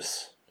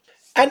awkwardness.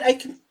 And I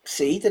can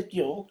see that,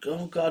 oh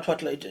God,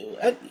 what'll I do?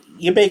 And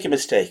you make a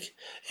mistake.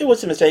 It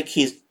was a mistake.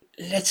 He's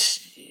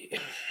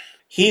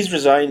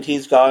resigned,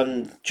 he's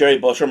gone. Jerry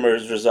Buttermer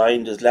has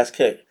resigned as less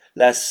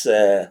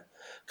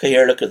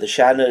Cahill look at the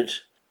Shannon.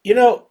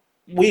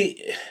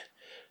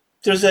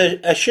 There's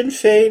a Sinn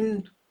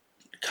Féin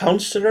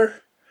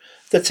councillor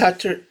that's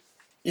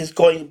is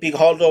going to be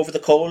hauled over the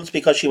coals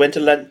because she went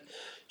to Lanzarote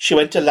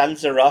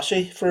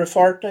for a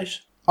fortnight.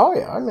 Oh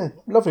yeah,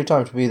 lovely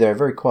time to be there.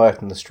 Very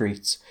quiet in the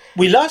streets.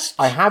 We lost.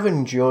 I have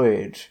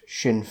enjoyed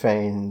Sinn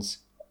Féin's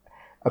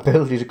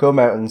ability to come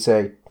out and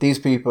say, these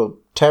people,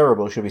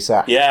 terrible, should be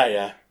sacked.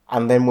 Yeah.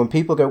 And then when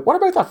people go, what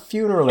about that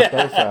funeral at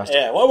Belfast?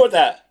 Yeah, what about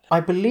that?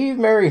 I believe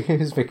Mary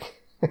Newswick's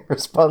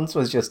response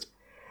was just,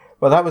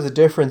 well, that was a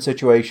different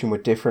situation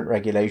with different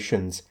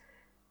regulations.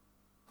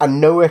 And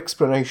no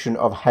explanation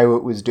of how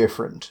it was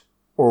different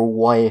or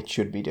why it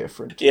should be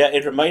different. Yeah,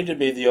 it reminded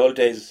me of the old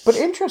days. But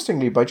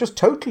interestingly, by just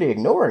totally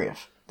ignoring it,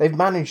 they've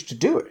managed to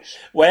do it.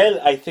 Well,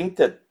 I think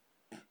that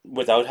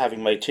without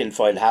having my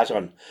tinfoil hat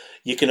on,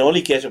 you can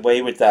only get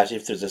away with that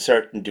if there's a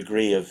certain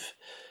degree of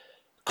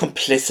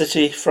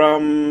complicity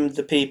from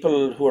the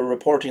people who are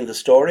reporting the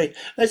story.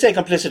 I say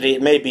complicity,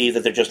 it may be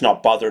that they're just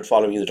not bothered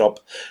following it up.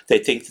 They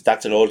think that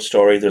that's an old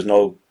story, there's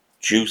no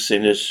juice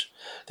in it,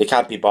 they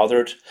can't be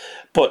bothered.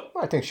 But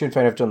I think Sinn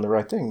Féin have done the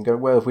right thing. Go,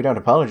 well, if we don't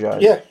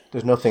apologise, yeah,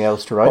 there's nothing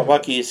else to write. but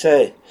what can you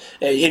say?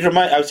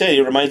 I would say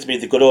it reminds me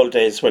of the good old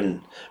days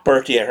when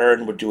Bertie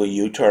Ahern would do a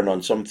U-turn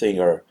on something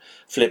or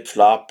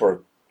flip-flop,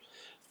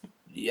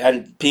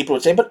 and people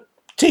would say, but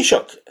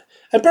Taoiseach,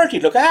 and Bertie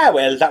look,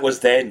 well, that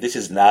was then, this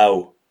is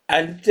now.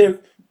 And,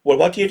 well,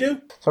 what do you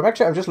do? So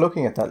I'm just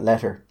looking at that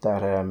letter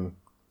that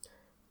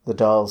the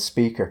Dáil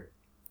speaker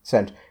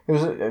sent. It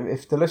was,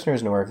 if the listener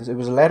isn't aware, it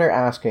was a letter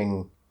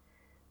asking.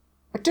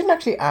 It didn't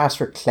actually ask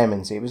for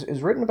clemency. It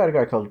was written about a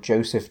guy called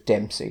Joseph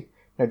Dempsey.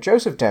 Now,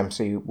 Joseph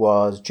Dempsey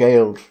was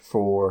jailed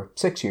for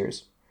 6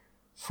 years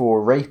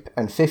for rape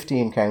and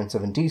 15 counts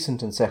of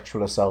indecent and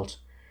sexual assault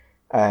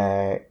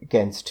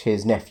against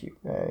his nephew,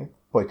 a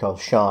boy called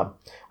Sean.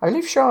 I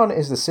believe Sean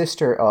is the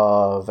sister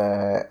of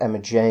Emma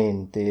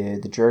Jane,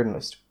 the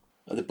journalist.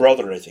 The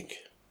brother, I think.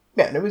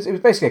 Yeah, and it was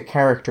basically a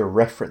character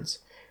reference.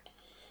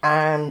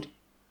 And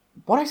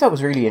what I thought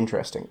was really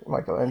interesting,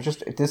 Michael, and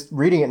just this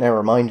reading it now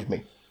reminded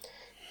me,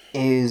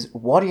 is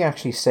what he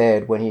actually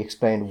said when he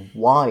explained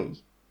why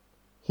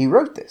he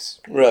wrote this.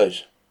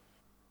 Right.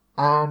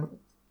 And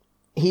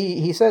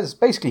he says,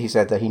 basically he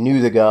said that he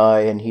knew the guy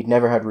and he'd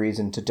never had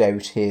reason to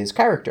doubt his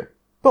character.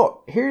 But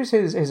here's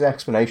his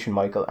explanation,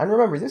 Michael. And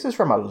remember, this is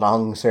from a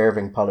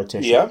long-serving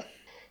politician. Yeah.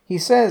 He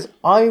says,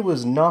 I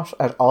was not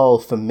at all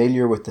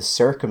familiar with the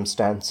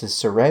circumstances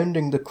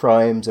surrounding the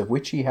crimes of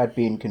which he had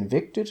been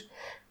convicted.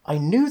 I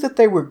knew that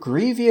they were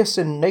grievous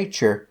in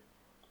nature,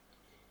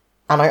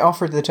 and I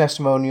offered the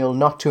testimonial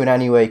not to in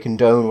any way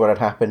condone what had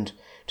happened,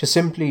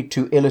 simply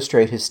to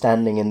illustrate his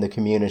standing in the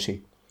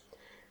community.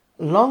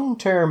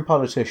 Long-term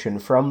politician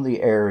from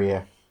the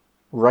area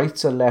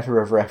writes a letter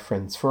of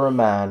reference for a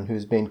man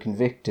who's been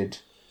convicted,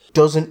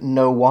 doesn't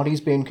know what he's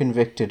been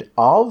convicted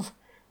of,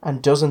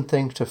 and doesn't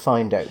think to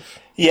find out.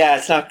 Yeah,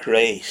 it's not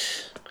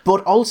great.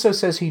 But also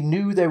says he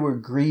knew they were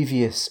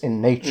grievous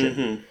in nature.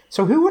 Mm-hmm.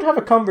 So who would have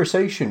a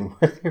conversation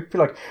where they'd be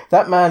like,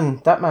 that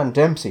man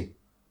Dempsey,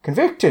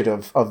 convicted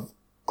of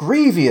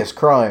grievous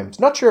crimes,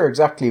 not sure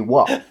exactly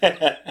what,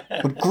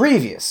 but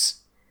grievous.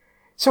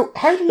 So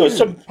how do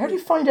you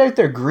find out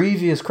they're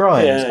grievous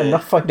crimes and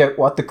not find out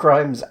what the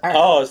crimes are?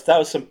 Oh, that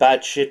was some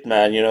bad shit,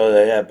 man.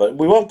 Yeah, but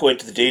we won't go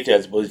into the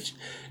details. But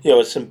it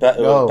was some bad.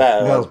 No,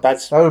 bad.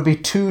 That would be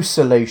too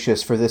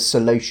salacious for this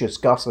salacious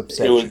gossip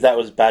section. That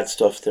was bad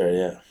stuff there.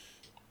 Yeah.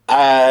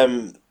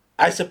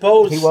 I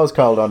suppose he was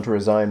called on to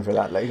resign for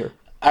that later.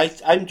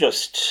 I'm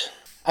just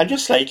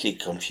slightly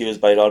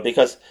confused by it all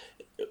because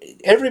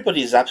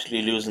everybody's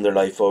absolutely losing their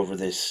life over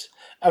this,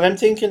 and I'm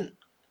thinking,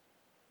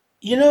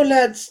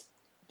 lads.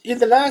 In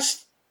the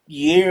last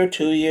year,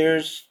 2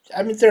 years,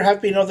 I mean, there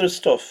have been other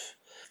stuff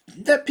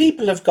that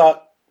people have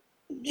got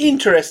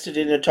interested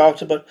in and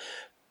talked about,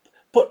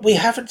 but we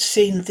haven't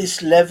seen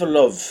this level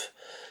of,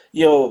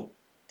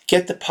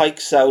 get the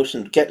pikes out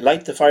and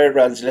light the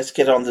firebrands, let's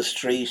get on the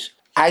street.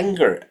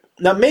 Anger.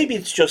 Now, maybe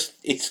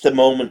it's the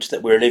moment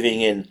that we're living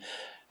in,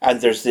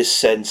 and there's this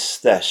sense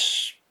that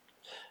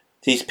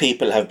these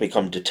people have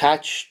become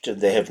detached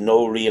and they have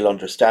no real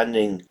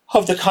understanding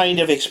of the kind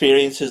of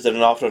experiences that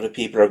an awful lot of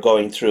people are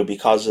going through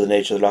because of the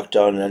nature of the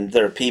lockdown. And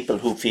there are people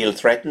who feel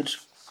threatened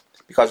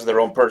because of their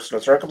own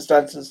personal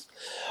circumstances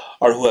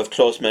or who have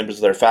close members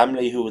of their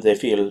family who they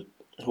feel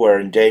who are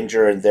in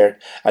danger and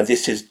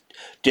this is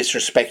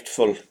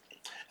disrespectful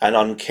and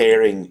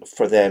uncaring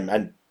for them.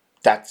 And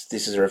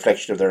this is a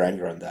reflection of their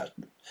anger on that.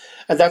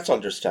 And that's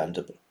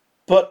understandable.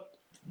 But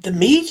the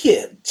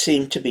media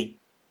seem to be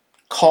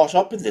caught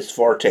up in this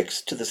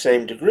vortex to the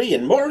same degree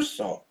and more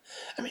so.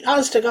 I mean,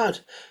 honest to God,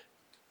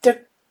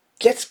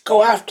 let's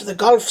go after the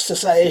Golf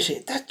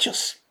Society.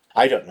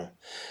 I don't know.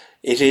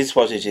 It is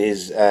what it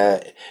is.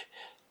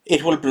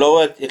 It will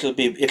blow it. It'll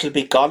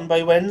be gone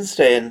by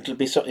Wednesday, and it'll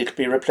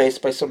be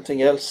replaced by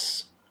something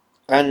else.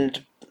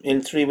 And in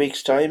 3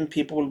 weeks' time,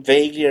 people will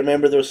vaguely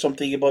remember there was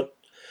something about.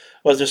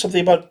 Was there something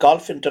about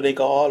golf in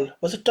Donegal?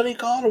 Was it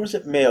Donegal or was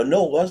it Mayo?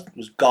 No, it wasn't. It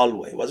was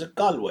Galway. Was it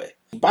Galway?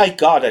 By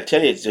God, I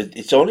tell you,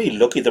 it's only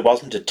lucky there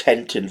wasn't a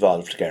tent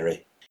involved,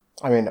 Gary.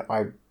 I mean,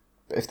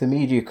 if the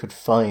media could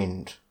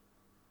find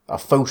a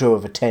photo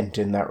of a tent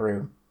in that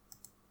room.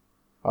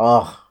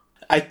 Oh.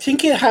 I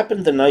think it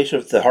happened the night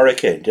of the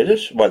hurricane, did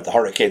it? Well, the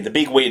hurricane, the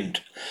big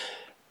wind.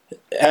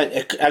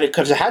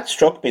 Because it had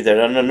struck me that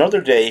on another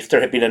day, if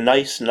there had been a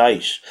nice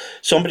night,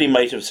 somebody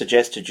might have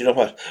suggested, you know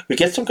what, we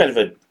get some kind of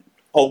a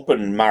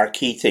open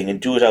marquee thing and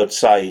do it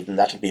outside and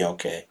that'll be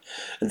okay.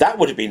 And that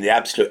would have been the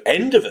absolute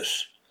end of it.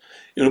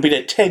 It would have been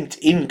a tent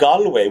in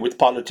Galway with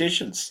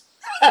politicians.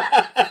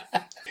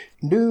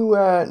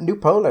 New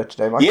poll out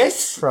today, Mark.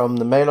 Yes. From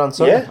the Mail on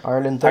Sunday. Yeah.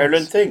 Ireland Thinks.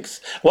 Ireland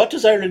Thinks. What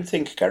does Ireland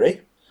think,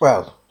 Gary?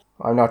 Well,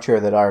 I'm not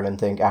sure that Ireland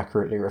Think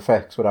accurately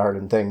reflects what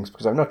Ireland thinks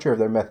because I'm not sure of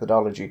their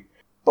methodology.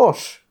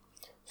 But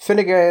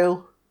Fine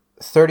Gael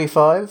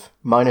 35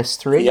 minus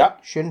 3. Yeah.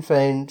 Sinn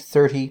Féin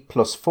 30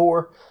 plus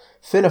 4.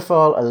 Fianna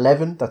Fáil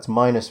 11, that's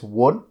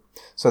 -1.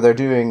 So they're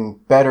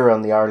doing better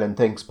on the Ireland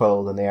Thinks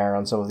poll than they are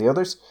on some of the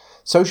others.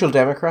 Social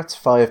Democrats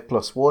 5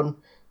 + 1.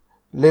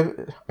 I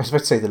was about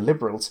to say the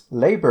Liberals.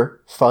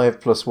 Labour 5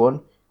 +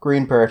 1.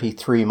 Green Party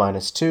 3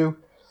 - 2.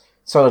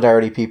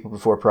 Solidarity People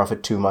Before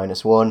Profit 2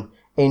 - 1.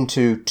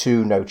 Into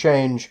 2 no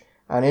change.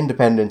 And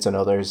Independents and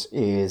Others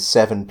is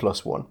 7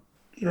 + 1.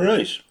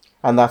 Right.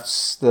 And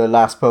that's the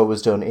last poll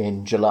was done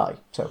in July.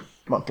 So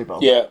monthly poll.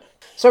 Yeah.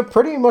 So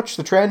pretty much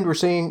the trend we're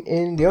seeing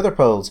in the other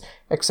polls,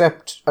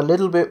 except a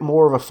little bit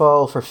more of a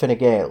fall for Fine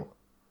Gael.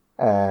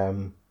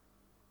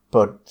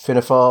 But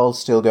Fianna Fáil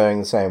still going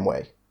the same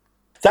way.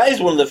 That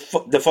is one of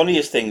the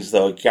funniest things,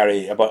 though,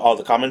 Gary, about all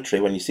the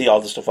commentary when you see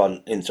all the stuff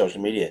in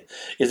social media,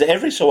 is that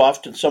every so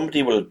often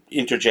somebody will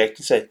interject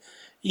and say,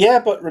 yeah,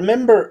 but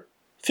remember,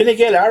 Fine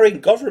Gael are in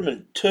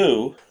government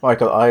too.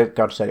 Michael, I've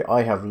got to say,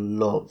 I have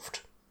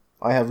loved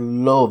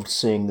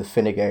seeing the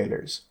Fine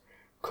Gaelers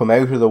come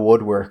out of the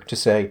woodwork to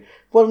say,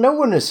 well, no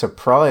one is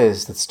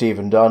surprised that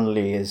Stephen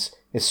Donnelly is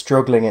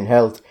struggling in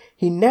health.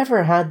 He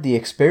never had the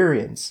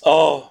experience.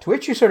 Oh. To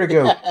which you sort of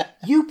go,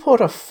 you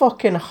put a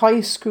fucking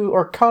high school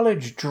or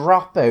college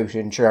dropout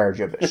in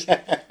charge of it.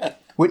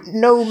 With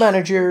no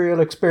managerial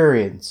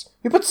experience.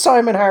 You put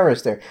Simon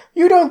Harris there.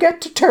 You don't get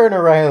to turn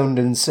around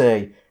and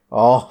say,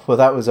 oh, well,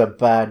 that was a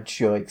bad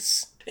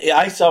choice.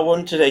 I saw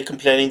one today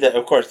complaining that,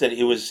 of course, that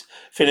it was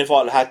Fianna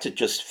Fáil had to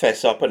just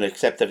fess up and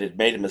accept that it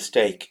made a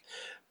mistake.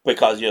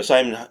 Because,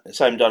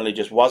 Simon Donnelly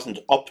just wasn't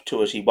up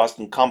to it. He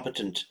wasn't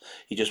competent.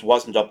 He just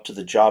wasn't up to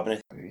the job.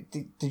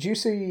 Did you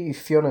see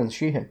Fionn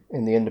Sheehan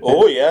in The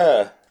Independent? Oh,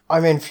 yeah. I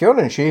mean,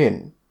 Fionn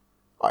Sheehan,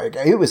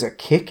 it was a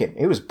kicking.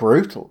 It was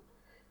brutal.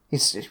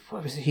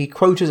 He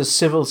quoted a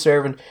civil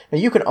servant. Now,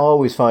 you can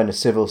always find a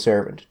civil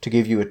servant to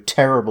give you a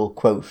terrible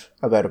quote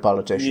about a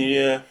politician.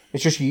 Yeah.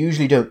 It's just you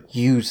usually don't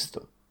use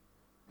them.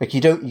 Like,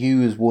 you don't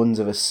use ones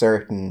of a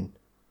certain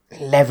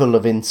level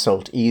of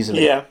insult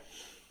easily. Yeah.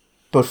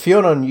 But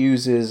Fionn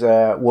uses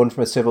one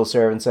from a civil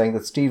servant saying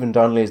that Stephen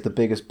Donnelly is the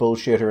biggest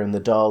bullshitter in the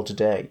Dáil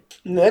today.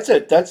 There's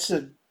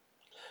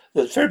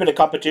a fair bit of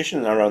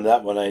competition around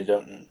that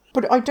one.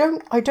 But I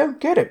don't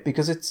get it,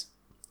 because it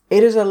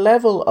is a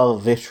level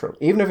of vitriol,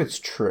 even if it's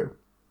true.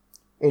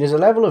 It is a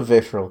level of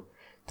vitriol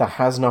that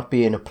has not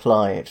been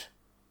applied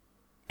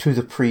to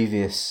the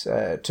previous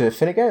to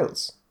Fine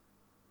Gael's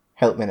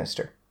health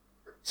minister.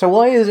 So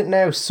why is it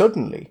now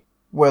suddenly?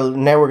 Well,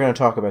 now we're going to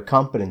talk about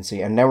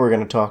competency, and now we're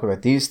going to talk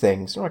about these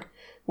things. Like,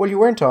 well, you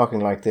weren't talking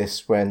like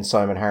this when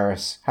Simon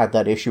Harris had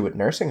that issue with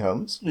nursing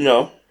homes.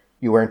 No.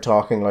 You weren't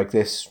talking like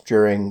this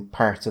during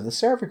parts of the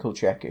cervical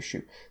check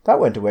issue. That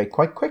went away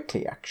quite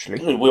quickly, actually.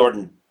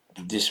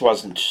 This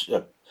wasn't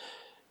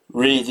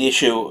really the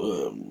issue,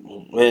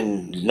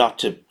 when not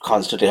to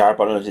constantly harp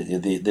on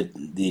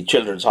it, the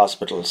Children's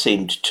Hospital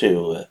seemed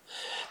to,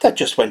 that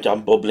just went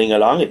on bubbling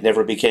along. It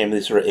never became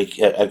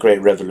a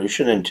great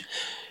revolution, and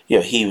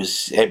he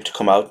was able to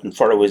come out and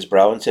furrow his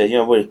brow and say,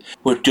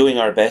 we're doing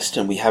our best,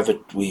 and we have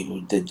it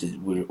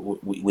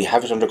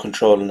under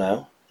control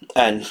now.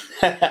 And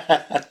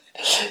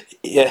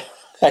yeah,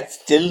 I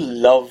still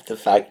love the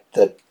fact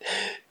that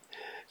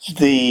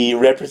the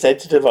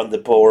representative on the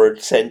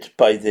board sent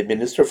by the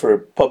Minister for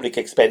Public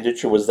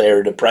Expenditure was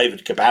there in a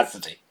private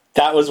capacity.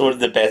 That was one of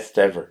the best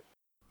ever.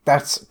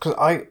 That's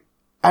because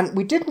and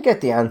we didn't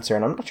get the answer,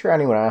 and I'm not sure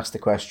anyone asked the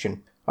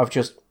question of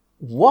just,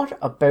 what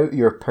about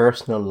your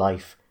personal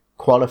life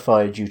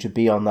qualified you to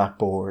be on that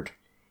board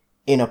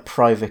in a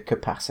private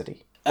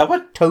capacity?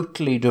 What?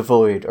 Totally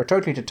devoid or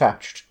totally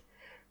detached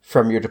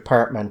from your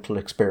departmental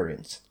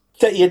experience.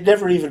 That you'd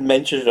never even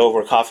mentioned it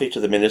over coffee to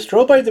the minister.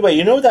 Oh, by the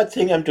way, that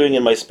thing I'm doing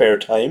in my spare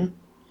time?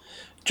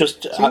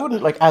 Just so you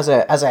wouldn't, as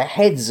a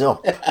heads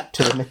up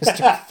to the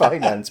Minister of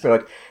Finance, be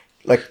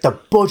like the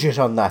budget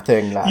on that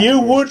thing, lad.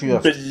 You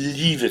wouldn't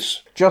believe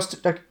it.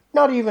 Just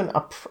not even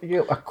a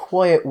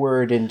quiet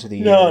word into the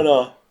ear.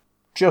 No.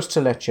 Just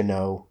to let you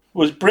know.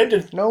 Was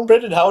Brendan? No.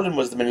 Brendan Howlin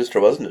was the minister,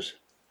 wasn't it?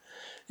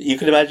 You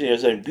could imagine he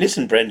was saying,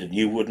 listen, Brendan,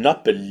 you would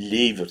not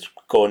believe what's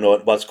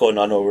going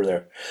on over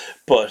there.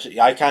 But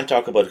I can't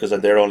talk about it because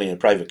I'm there only in a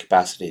private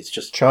capacity. It's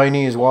just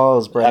Chinese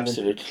walls, Brendan.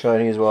 Absolutely.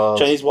 Chinese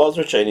walls. Chinese walls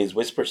or Chinese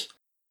whispers?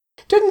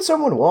 Didn't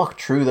someone walk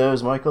through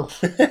those, Michael?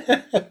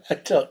 I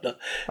don't know.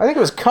 I think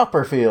it was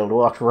Copperfield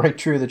walked right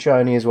through the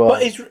Chinese wall.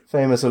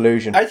 Famous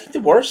illusion. I think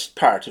the worst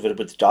part of it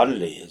with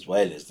Donnelly as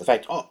well is the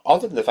fact,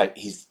 other than the fact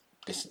he's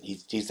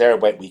there a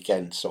wet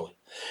weekend, so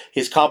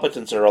his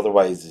competence or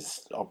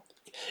otherwise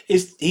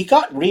he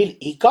got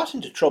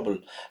into trouble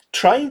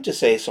trying to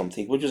say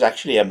something which was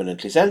actually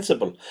eminently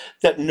sensible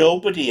that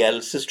nobody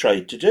else has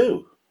tried to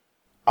do.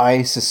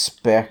 I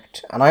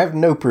suspect, and I have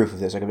no proof of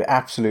this, I could be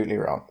absolutely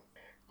wrong,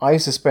 I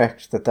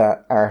suspect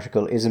that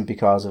article isn't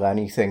because of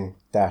anything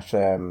that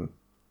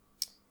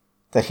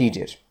he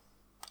did.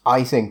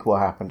 I think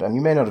what happened, and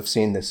you may not have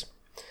seen this,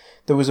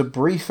 there was a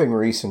briefing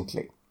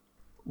recently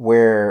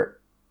where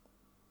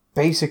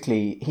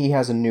basically he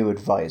has a new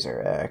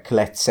advisor,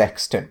 Colette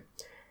Sexton,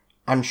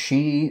 and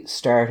she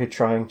started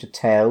trying to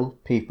tell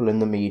people in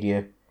the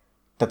media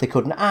that they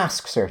couldn't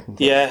ask certain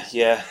things.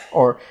 Yeah.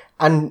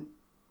 And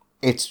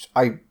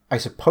I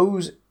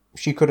suppose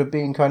she could have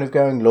been kind of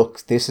going,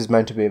 look, this is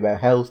meant to be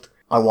about health.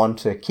 I want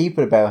to keep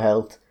it about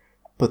health.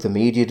 But the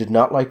media did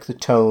not like the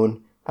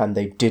tone and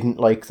they didn't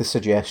like the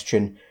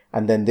suggestion.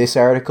 And then this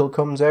article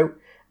comes out.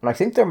 And I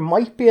think there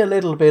might be a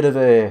little bit of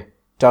a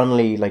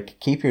Donnelly, like,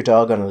 keep your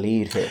dog on a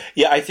lead here.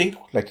 Yeah, I think...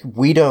 Like,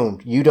 you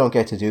don't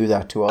get to do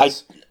that to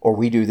us. Or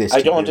we do this to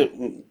you. I don't want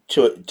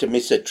to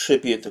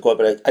misattribute the quote,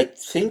 but I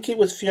think it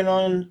was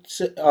Fionn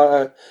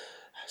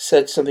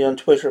said something on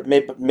Twitter.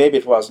 Maybe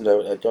it wasn't.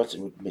 I don't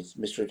think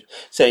Mr.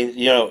 saying,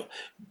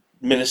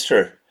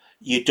 Minister,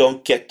 you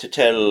don't get to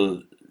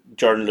tell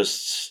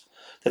journalists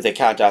that they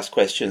can't ask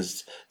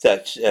questions,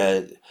 that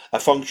a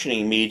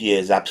functioning media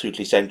is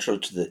absolutely central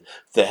to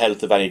the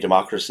health of any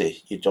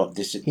democracy. You don't.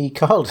 Fionn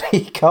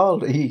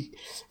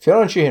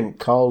Sheahan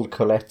called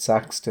Colette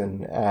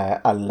Saxton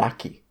a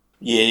lackey.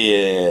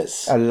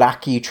 Yes. A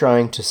lackey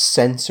trying to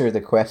censor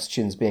the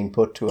questions being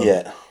put to him.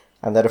 Yeah.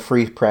 And that a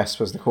free press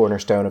was the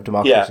cornerstone of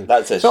democracy. Yeah,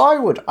 that's it. So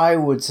I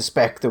would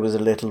suspect there was a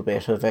little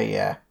bit of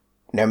a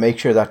now make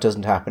sure that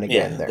doesn't happen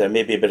again. There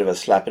may be a bit of a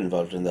slap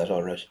involved in that,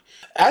 all right.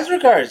 As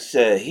regards,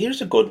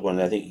 here's a good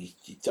one. I think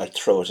I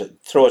throw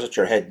it at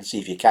your head and see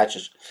if you catch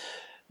it.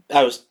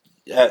 I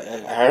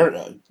heard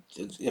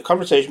a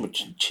conversation with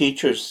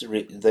teachers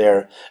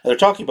there. They're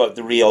talking about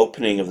the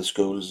reopening of the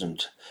schools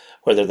and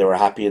whether they were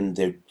happy, and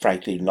they're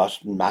frankly not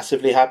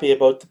massively happy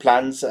about the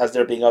plans as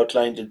they're being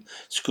outlined in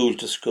school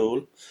to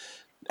school.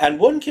 And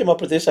one came up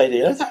with this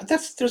idea.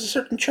 There's a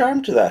certain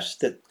charm to that.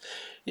 That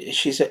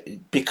she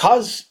said,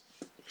 because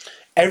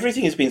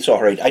everything has been so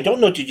hurried. I don't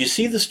know, did you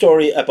see the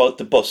story about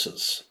the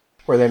buses?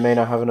 Where they may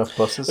not have enough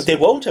buses? But they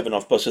won't have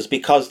enough buses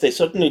because they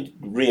suddenly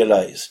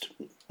realised,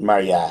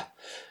 Maria,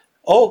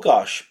 oh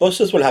gosh,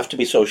 buses will have to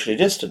be socially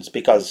distanced,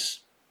 because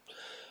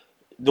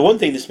the one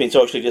thing that's been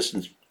socially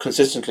distanced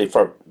consistently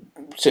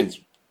since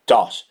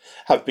DOT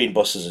have been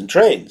buses and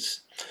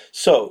trains.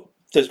 So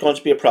there's going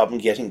to be a problem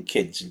getting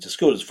kids into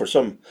schools there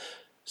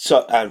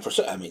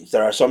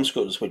are some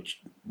schools which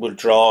will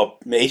draw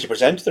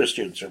 80% of their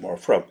students or more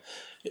from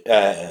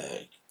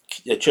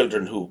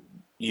children who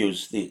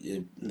use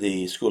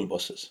the school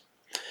buses.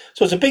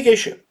 So it's a big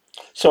issue.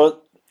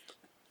 So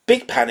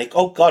big panic.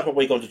 Oh God, what are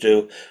we going to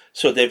do?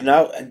 So they've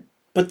now,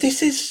 but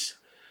this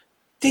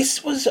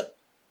was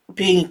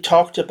being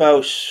talked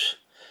about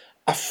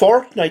a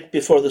fortnight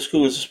before the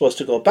schools are supposed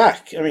to go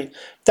back. I mean,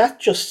 that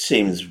just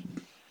seems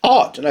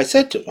odd. And I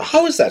said to him,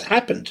 how has that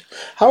happened?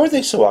 How are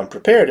they so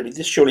unprepared? I mean,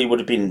 this surely would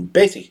have been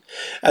basic.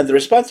 And the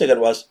response I got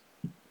was,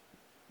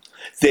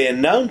 they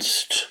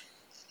announced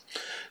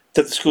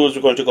that the schools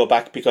were going to go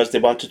back because they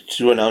wanted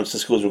to announce the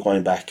schools were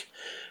going back.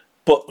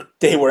 But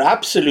they were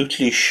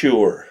absolutely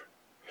sure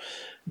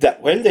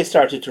that when they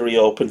started to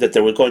reopen, that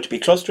there were going to be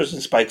clusters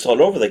and spikes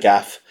all over the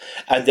gaff,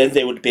 and then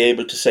they would be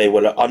able to say,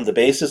 well, on the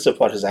basis of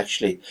what is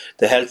actually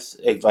the health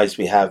advice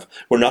we have,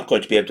 we're not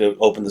going to be able to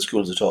open the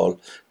schools at all.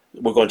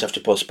 We're going to have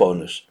to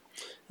postpone it.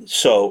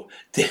 So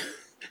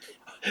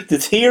the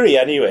theory,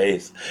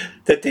 anyways,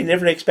 that they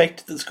never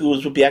expected the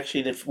schools would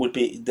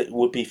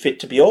be fit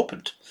to be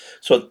opened.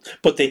 So,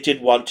 but they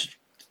did want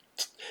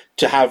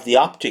to have the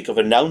optic of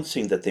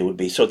announcing that they would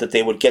be, so that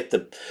they would get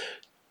the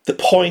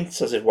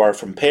points, as it were,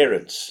 from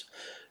parents,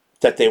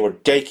 that they were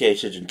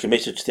dedicated and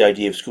committed to the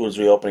idea of schools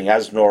reopening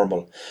as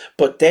normal.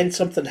 But then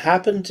something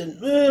happened, and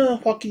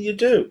what can you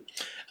do?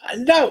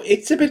 And now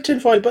it's a bit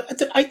tinfoil,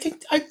 but I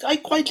think I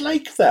quite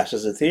like that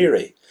as a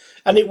theory.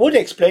 And it would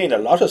explain a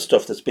lot of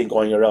stuff that's been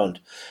going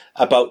around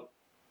about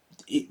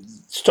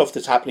stuff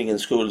that's happening in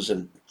schools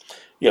and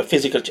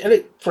physical.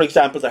 For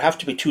example, there have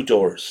to be 2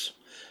 doors,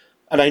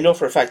 and I know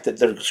for a fact that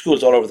there are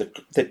schools all over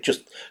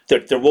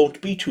there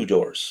won't be 2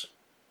 doors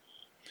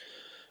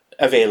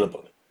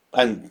available,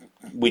 and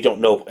we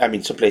don't know. I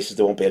mean, some places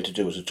they won't be able to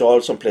do it at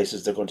all. Some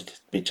places they're going to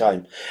be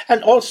time,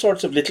 and all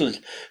sorts of little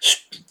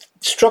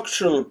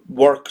structural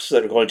works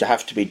that are going to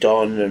have to be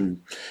done, and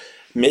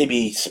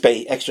maybe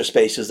extra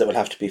spaces that will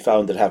have to be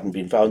found that haven't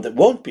been found, that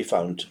won't be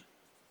found.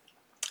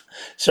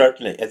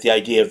 Certainly, at the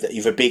idea of that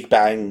you have a big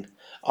bang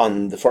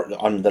on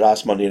the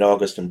last Monday in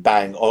August, and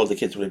bang, all the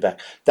kids will be back.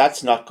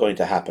 That's not going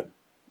to happen.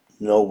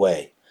 No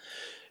way.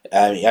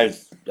 I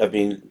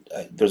mean,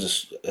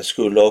 there's a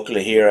school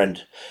locally here,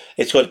 and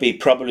it's going to be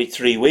probably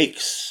 3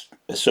 weeks,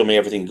 assuming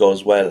everything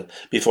goes well,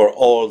 before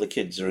all the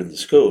kids are in the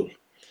school.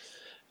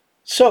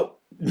 So,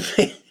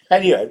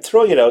 anyway, I'm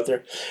throwing it out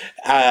there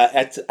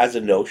as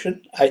a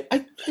notion. I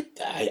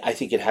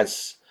think it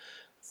has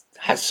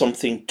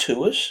something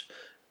to it.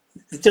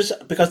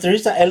 Because there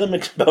is that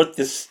element about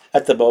this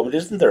at the moment,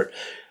 isn't there?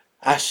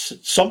 As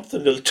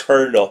something will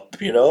turn up,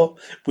 We'll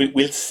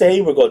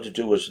say we're going to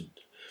do it, and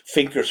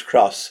fingers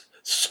crossed,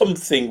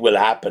 something will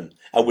happen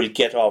and we'll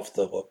get off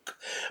the hook.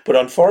 But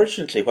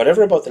unfortunately,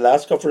 whatever about the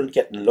last government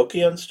getting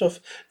lucky on stuff,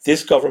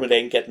 this government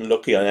ain't getting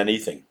lucky on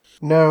anything.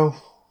 No.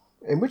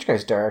 In which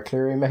case, Dara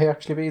Cleary may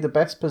actually be the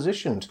best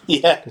positioned.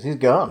 Yeah. Because he's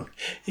gone.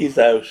 He's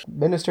out.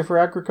 Minister for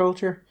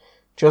Agriculture,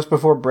 just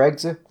before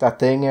Brexit, that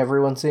thing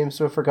everyone seems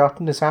to have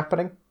forgotten is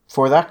happening.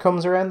 before that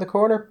comes around the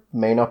corner,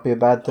 may not be a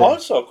bad thing.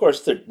 Also, of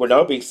course, we're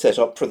now being set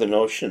up for the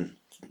notion: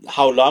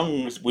 how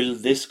long will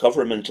this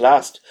government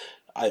last?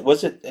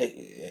 Was it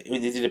the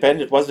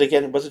Independent? Was it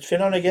again? Was it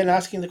Finan again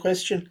asking the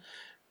question?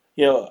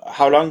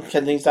 How long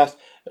can things last?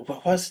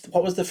 What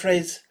was the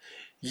phrase?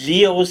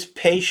 Leo's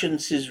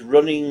patience is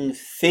running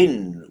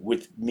thin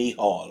with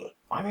Mihal.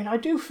 I mean, I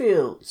do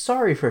feel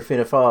sorry for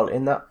Fianna Fáil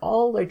in that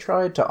all they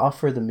tried to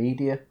offer the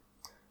media,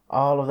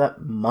 all of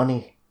that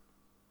money,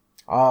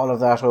 all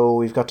of that,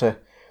 we've got to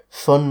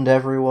fund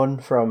everyone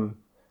from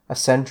a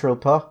central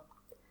pot,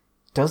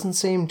 doesn't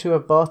seem to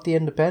have bought the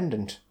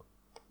Independent.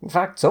 In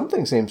fact,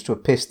 something seems to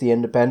have pissed the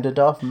Independent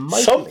off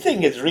mightily.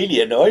 Something has really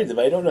annoyed them.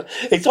 I don't know.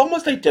 It's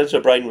almost like Dennis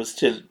O'Brien was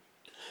still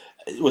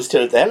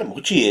at the helm,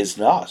 which he is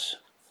not.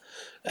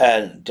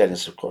 And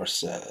Dennis, of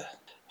course,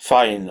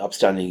 fine,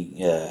 upstanding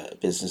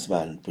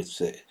businessman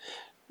with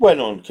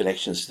well-known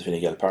connections to the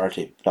Fine Gael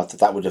party. Not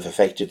that would have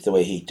affected the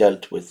way he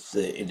dealt with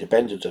the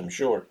Independent, I'm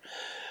sure.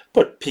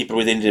 But people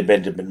with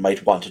Independent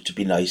might want it to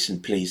be nice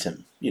and please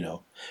him,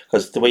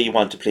 because the way you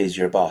want to please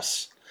your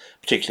boss,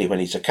 particularly when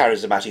he's a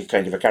charismatic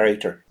kind of a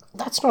character.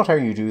 That's not how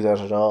you do that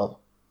at all.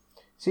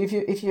 See,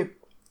 if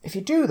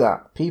you do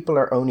that, people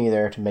are only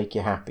there to make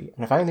you happy.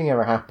 And if anything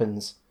ever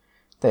happens,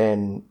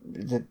 then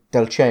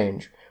they'll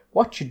change.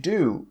 What you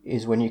do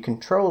is when you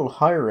control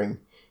hiring,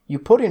 you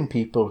put in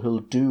people who'll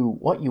do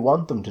what you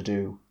want them to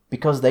do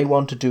because they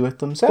want to do it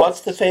themselves.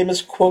 What's the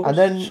famous quote? And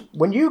then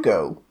when you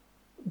go,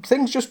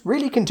 things just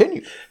really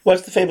continue.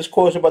 What's the famous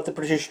quote about the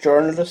British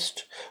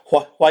journalist?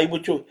 Why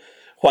would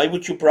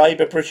you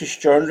bribe a British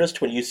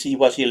journalist when you see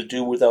what he'll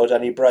do without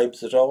any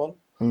bribes at all?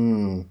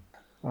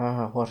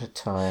 What a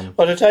time.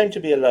 What a time to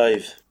be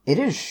alive. It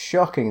is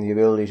shocking the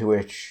ability to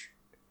which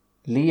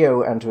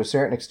Leo and to a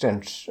certain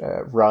extent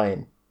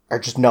Ryan are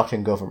just not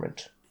in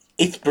government.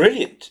 It's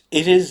brilliant.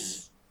 It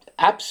is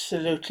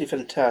absolutely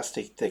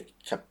fantastic. The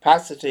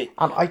capacity.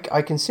 And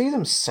I can see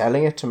them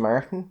selling it to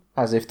Martin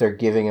as if they're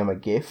giving him a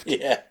gift.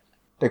 Yeah.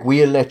 Like,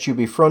 we'll let you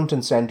be front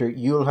and centre.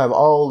 You'll have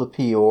all the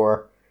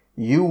PR.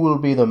 You will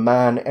be the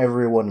man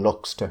everyone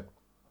looks to.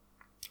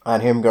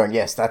 And him going,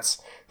 yes, that's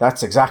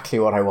exactly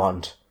what I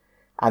want.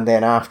 And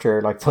then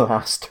after, the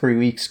last 3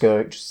 weeks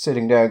ago, just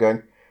sitting down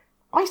going,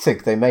 I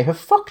think they may have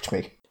fucked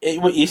me.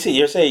 You see,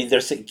 you're saying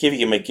they're giving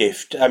him a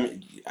gift.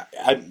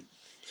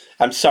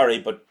 I'm sorry,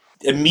 but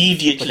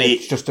immediately...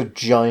 It's just a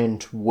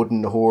giant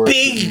wooden horse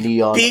with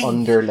neon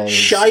underlays.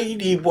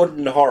 Shiny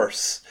wooden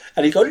horse.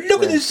 And he's going,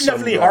 look at this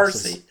lovely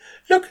horsey.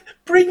 Look,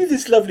 bring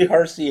this lovely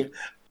horsey in.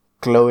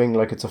 Glowing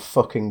like it's a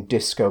fucking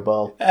disco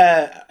ball.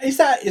 Is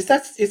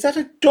that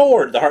a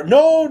door?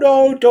 No,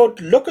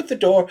 don't look at the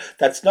door.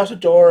 That's not a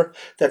door.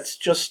 That's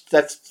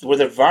where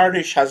the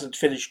varnish hasn't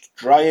finished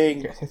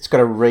drying. It's got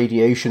a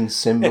radiation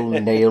symbol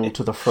nailed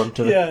to the front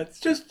of it. Yeah, it's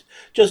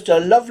just a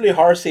lovely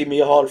horsey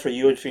Mihal for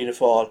you and Fianna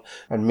Fáil.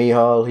 And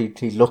Mihal,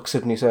 he looks at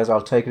it and he says,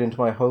 I'll take it into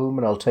my home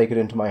and I'll take it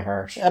into my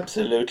heart.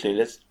 Absolutely.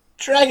 Let's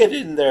drag it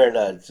in there,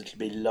 lads. It'll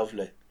be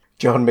lovely.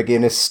 John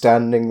McGuinness is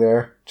standing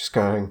there, just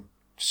going...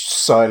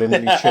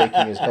 silently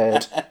shaking his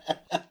head.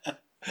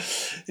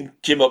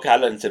 Jim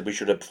O'Callaghan said we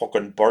should have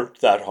fucking burnt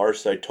that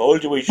horse. I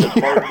told you we should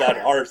burn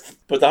that horse.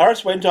 But the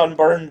horse went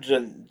unburned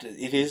and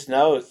it is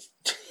now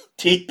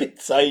deep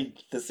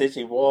inside the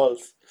city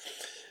walls.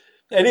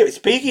 Anyway,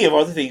 speaking of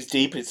other things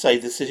deep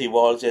inside the city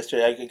walls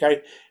yesterday,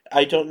 Gary,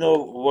 I don't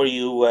know, were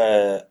you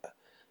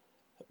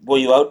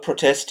out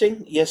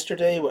protesting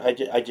yesterday?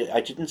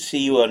 I didn't see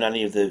you on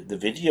any of the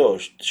video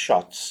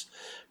shots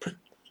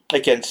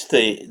against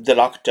the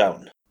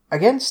lockdown.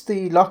 Against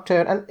the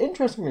lockdown, and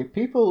interestingly,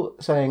 people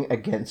saying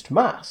against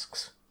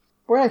masks.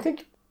 Where I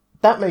think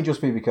that may just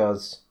be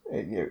because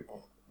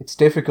it's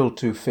difficult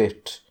to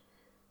fit.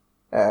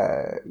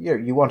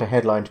 You want a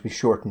headline to be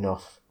short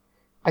enough.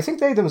 I think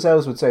they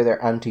themselves would say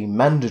they're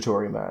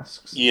anti-mandatory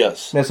masks.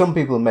 Yes. Now, some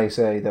people may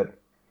say that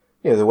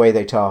the way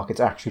they talk, it's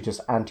actually just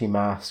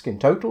anti-mask in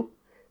total.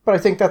 But I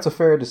think that's a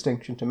fair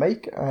distinction to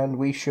make, and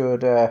we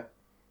should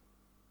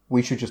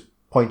just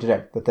pointed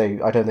out that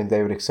I don't think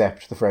they would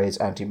accept the phrase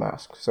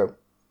anti-mask. So,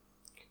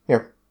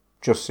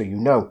 just so you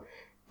know,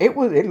 it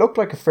looked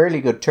like a fairly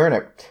good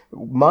turnout.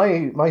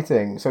 My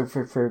thing. So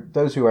for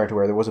those who aren't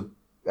aware, there was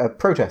a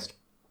protest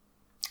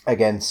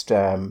against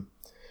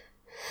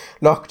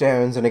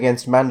lockdowns and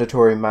against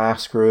mandatory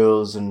mask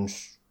rules, and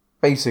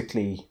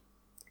basically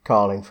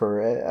calling for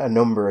a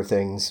number of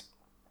things.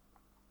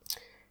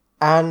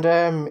 And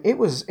it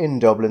was in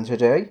Dublin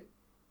today.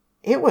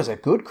 It was a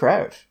good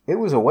crowd. It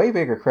was a way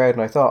bigger crowd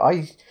than I thought.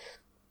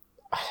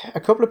 A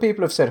couple of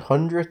people have said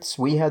hundreds.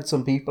 We had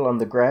some people on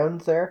the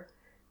ground there,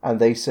 and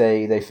they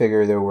say they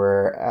figure there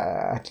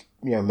were,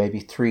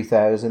 maybe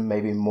 3,000,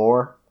 maybe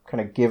more,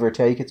 kind of give or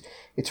take.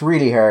 It's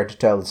really hard to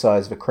tell the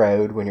size of a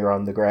crowd when you're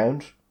on the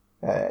ground.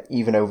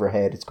 Even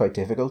overhead, it's quite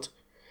difficult.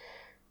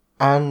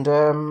 And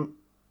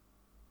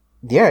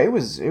it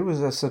was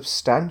a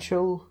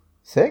substantial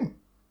thing.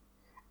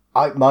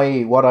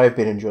 What I've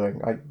been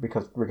enjoying,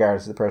 because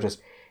regardless of the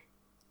protest,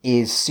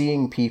 is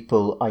seeing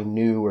people I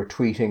knew were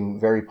tweeting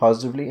very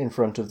positively in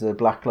front of the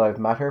Black Lives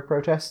Matter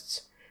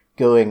protests,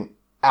 going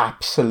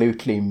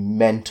absolutely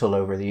mental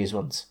over these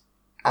ones.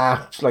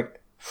 Like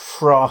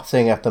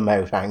frothing at the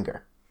mouth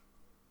anger.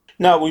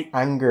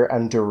 Anger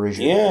and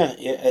derision. Yeah.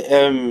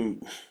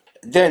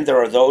 Then there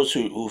are those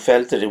who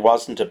felt that it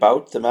wasn't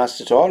about the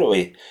mask at all.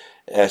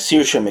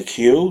 Saoirse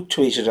McHugh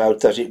tweeted out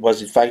that it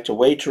was in fact a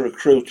way to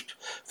recruit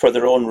for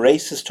their own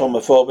racist,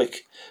 homophobic,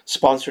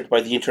 sponsored by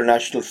the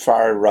international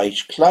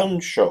far-right clown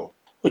show,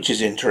 which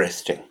is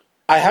interesting.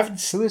 I haven't...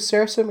 Who is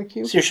Saoirse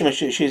McHugh? Saoirse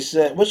McHugh, she's...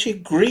 was she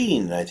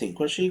Green, I think?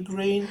 Was she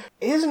Green?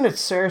 Isn't it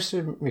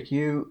Saoirse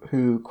McHugh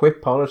who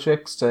quit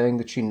politics saying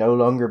that she no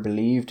longer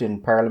believed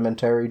in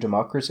parliamentary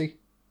democracy?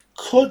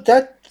 Could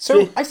that...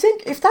 So I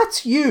think if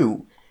that's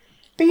you,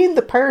 being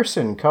the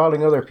person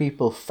calling other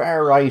people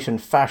far-right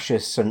and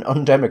fascist and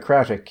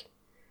undemocratic,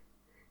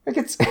 like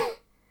it's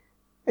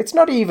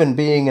not even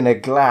being in a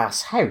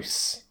glass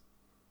house.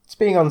 It's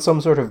being on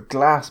some sort of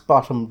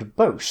glass-bottomed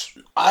boat.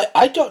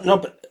 I don't know,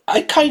 but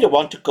I kind of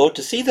want to go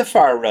to see the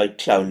far-right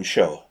clown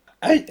show.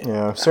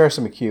 Saoirse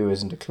McHugh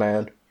isn't a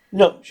clown.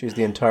 No. She's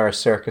the entire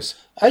circus.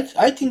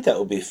 I think that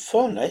would be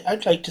fun.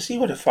 I'd like to see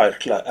what a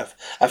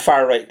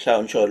far-right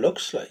clown show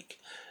looks like.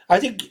 I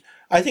think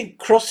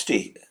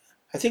Krusty...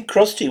 I think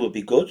Krusty would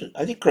be good.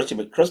 I think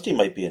Krusty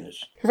might be in it.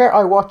 To be fair,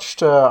 I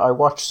watched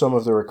some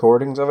of the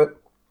recordings of it,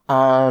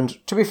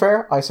 and to be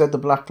fair, I said the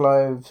Black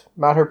Lives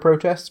Matter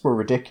protests were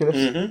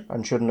ridiculous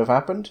and shouldn't have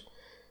happened.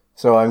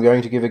 So I'm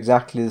going to give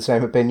exactly the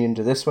same opinion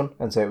to this one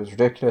and say it was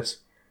ridiculous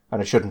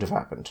and it shouldn't have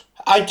happened.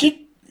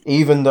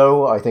 Even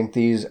though I think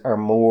these are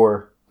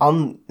more...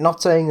 I'm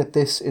not saying that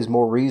this is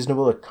more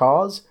reasonable a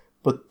cause,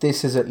 but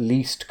this is at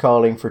least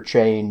calling for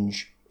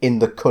change in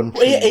the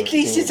country. Well, at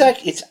least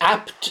it's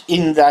apt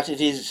in that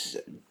it is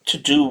to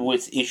do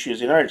with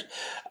issues in Ireland.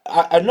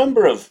 A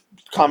number of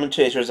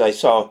commentators I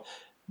saw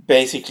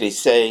basically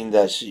saying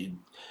that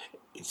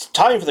it's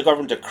time for the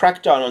government to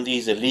crack down on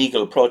these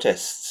illegal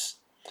protests.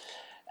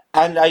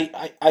 And I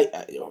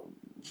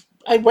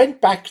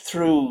went back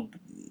through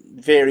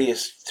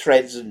various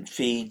threads and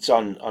feeds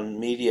on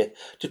media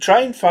to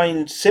try and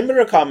find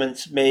similar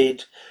comments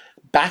made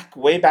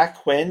way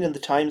back when, in the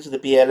times of the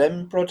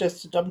BLM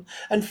protests in Dublin,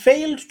 and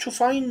failed to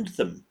find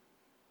them,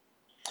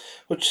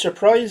 which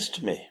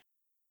surprised me.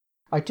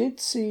 I did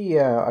see,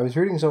 I was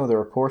reading some of the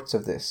reports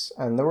of this,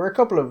 and there were a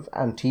couple of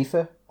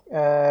Antifa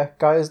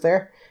guys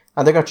there,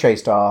 and they got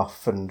chased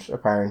off, and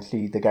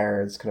apparently the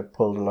guards kind of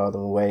pulled a lot of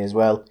them away as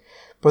well.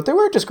 But they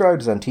weren't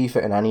described as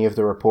Antifa in any of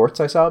the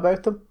reports I saw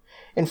about them.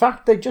 In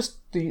fact,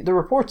 the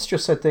reports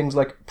just said things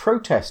like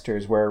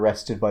protesters were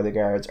arrested by the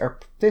guards, or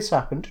this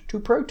happened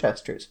to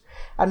protesters,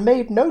 and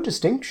made no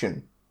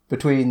distinction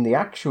between the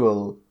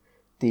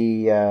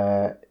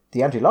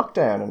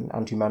anti-lockdown and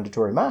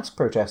anti-mandatory mask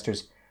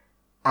protesters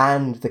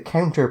and the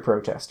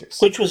counter-protesters.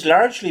 Which was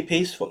largely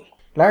peaceful.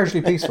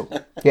 Largely peaceful,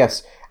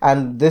 yes.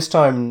 And this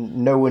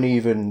time, no one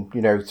even,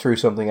 threw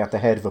something at the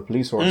head of a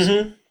police horse.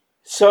 Mm-hmm.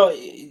 So,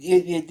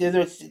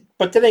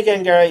 but then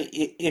again, Gary,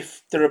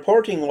 if the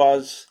reporting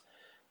was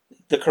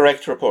the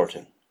correct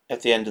reporting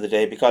at the end of the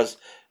day, because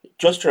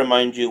just to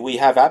remind you, we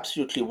have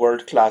absolutely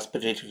world-class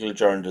political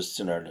journalists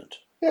in Ireland.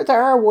 Yeah,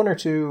 there are one or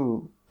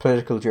two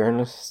political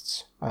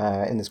journalists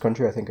in this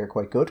country I think are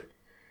quite good.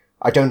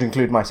 I don't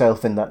include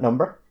myself in that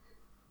number.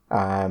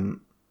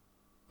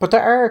 But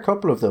there are a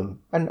couple of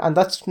them, and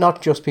that's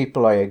not just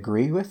people I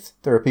agree with.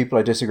 There are people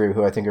I disagree with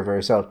who I think are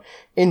very solid.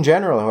 In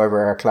general,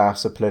 however, our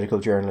class of political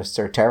journalists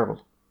are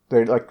terrible.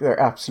 They're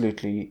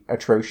absolutely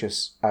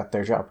atrocious at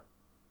their job.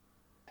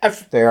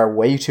 They are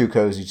way too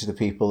cozy to the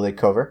people they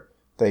cover.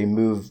 They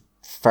move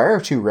far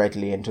too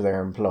readily into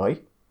their employ.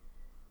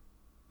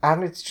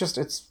 And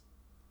it's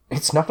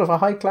not of a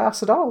high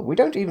class at all. We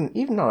don't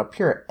even on a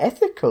pure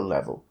ethical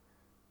level,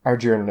 our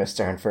journalists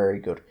aren't very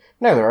good.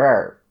 Now, there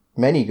are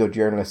many good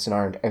journalists in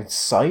Ireland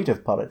outside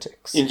of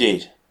politics.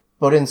 Indeed.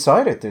 But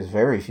inside it, there's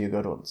very few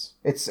good ones.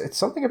 It's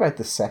something about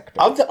the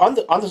sector. On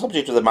the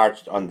subject of the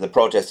march, on the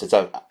protest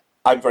itself,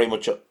 I'm very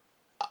much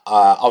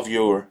of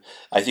your...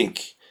 I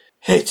think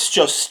it's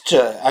just...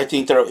 I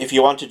think if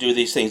you want to do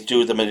these things,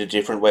 do them in a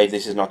different way.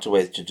 This is not the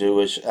way to do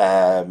it.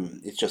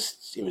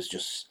 It was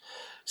just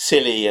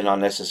silly and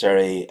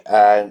unnecessary.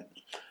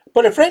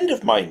 But a friend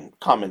of mine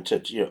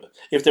commented,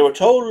 if they were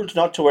told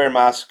not to wear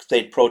masks,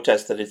 they'd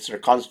protest that it's their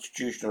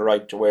constitutional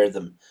right to wear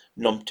them,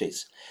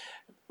 numpties,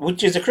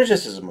 which is a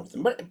criticism of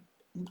them. But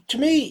to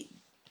me,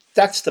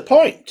 that's the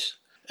point.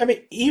 I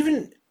mean,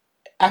 even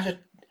at a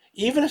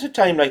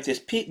time like this,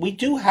 we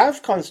do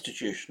have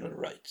constitutional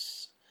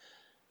rights.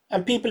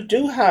 And people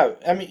do have,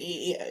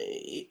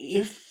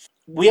 if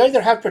we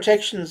either have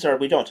protections or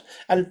we don't.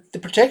 And the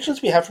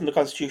protections we have from the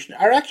Constitution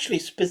are actually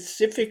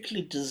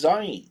specifically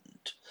designed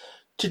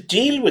to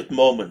deal with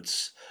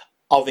moments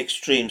of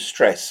extreme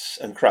stress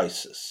and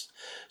crisis,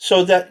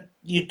 so that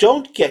you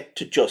don't get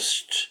to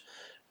just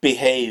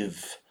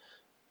behave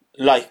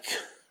like...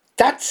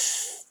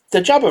 That's the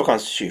job of a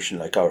constitution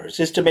like ours,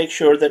 is to make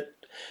sure that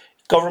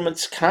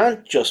governments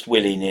can't just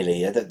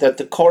willy-nilly, that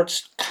the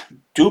courts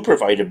do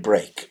provide a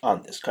break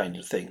on this kind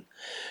of thing.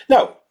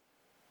 Now,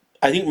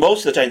 I think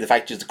most of the time the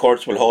fact is the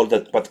courts will hold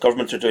that what the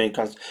governments are doing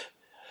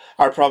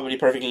are probably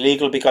perfectly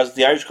legal, because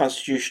the Irish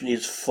Constitution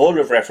is full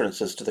of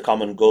references to the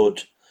common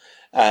good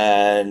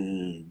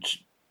and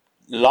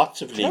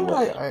lots of You know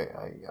what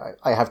leeway.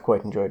 I have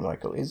quite enjoyed,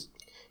 Michael, is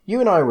you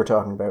and I were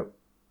talking about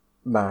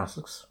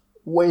masks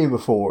way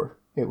before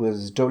it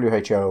was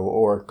WHO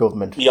or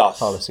government Yes.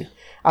 policy.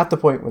 At the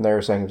point when they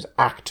were saying it was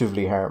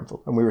actively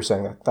harmful, and we were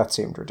saying that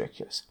seemed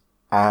ridiculous.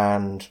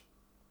 And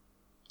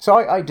so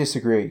I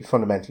disagree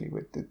fundamentally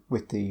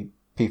with the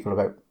people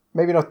about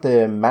maybe not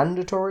the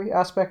mandatory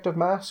aspect of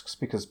masks,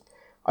 because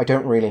I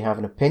don't really have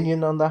an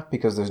opinion on that,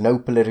 because there's no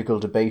political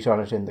debate on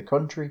it in the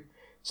country.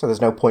 So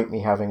there's no point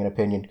me having an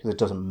opinion, because it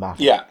doesn't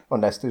matter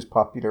unless there's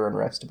popular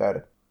unrest about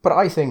it. But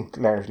I think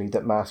largely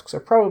that masks are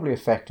probably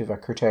effective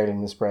at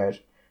curtailing the spread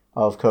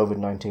of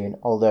COVID-19,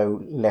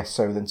 although less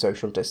so than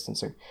social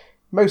distancing.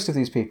 Most of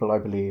these people, I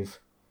believe,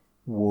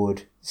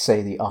 would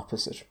say the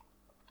opposite.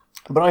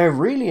 But I have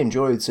really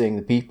enjoyed seeing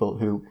the people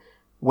who,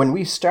 when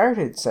we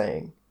started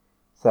saying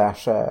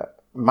that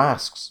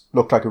masks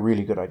looked like a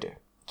really good idea,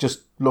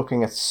 just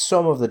looking at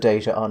some of the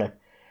data on it,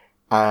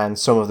 and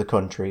some of the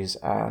countries,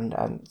 and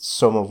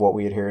some of what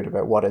we had heard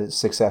about what is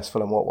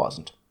successful and what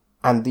wasn't.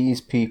 And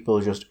these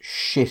people just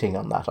shitting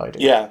on that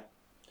idea. Yeah.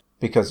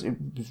 Because it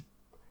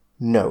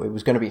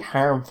was going to be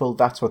harmful,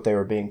 that's what they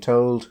were being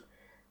told.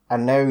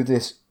 And now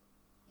this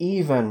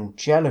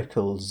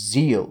evangelical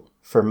zeal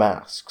for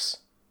masks,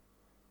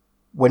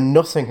 when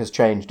nothing has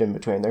changed in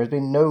between. There's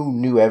been no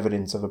new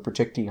evidence of a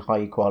particularly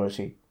high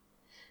quality,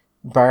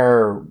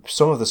 bar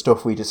some of the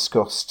stuff we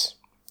discussed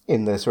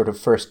in the sort of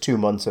first 2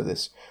 months of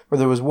this, where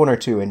there was one or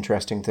two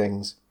interesting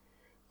things.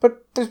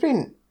 But I don't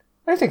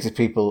think these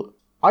people,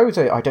 I would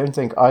say I don't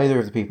think either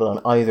of the people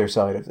on either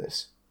side of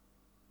this,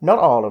 not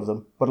all of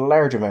them, but a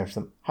large amount of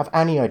them, have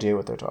any idea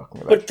what they're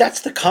talking about. But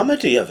that's the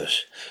comedy of it.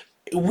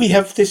 We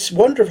have this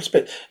wonderful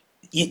space.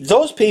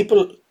 Those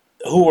people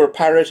who were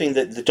parroting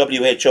the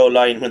WHO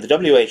line, when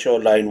the WHO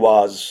line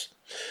was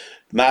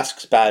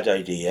masks bad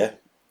idea,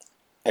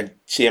 and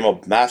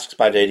CMO masks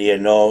bad idea,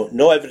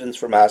 no evidence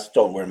for masks,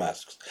 don't wear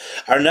masks,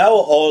 are now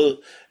all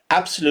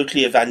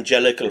absolutely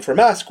evangelical for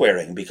mask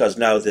wearing, because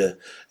now the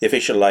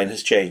official line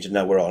has changed and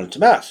now we're all into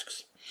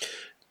masks.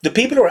 The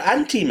people who are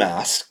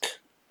anti-mask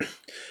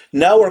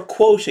now are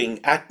quoting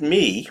at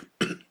me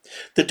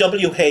the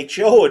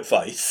WHO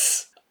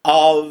advice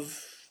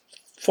of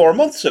 4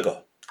 months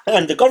ago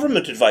and the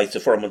government advice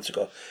of 4 months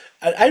ago.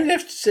 And I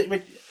have to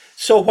say,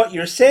 so what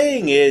you're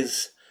saying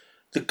is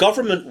the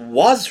government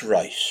was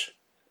right,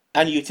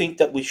 and you think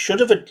that we should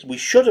have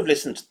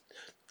listened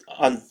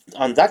on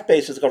that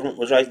basis. The government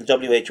was right and the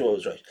WHO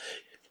was right.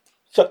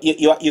 So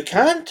you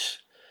can't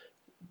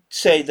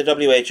say the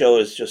WHO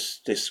is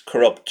just this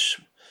corrupt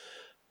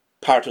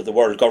part of the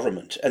world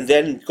government and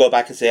then go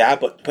back and say,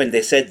 but when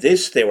they said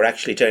this, they were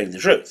actually telling the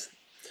truth.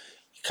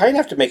 You kind of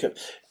have to make it.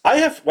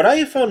 What I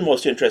have found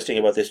most interesting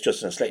about this,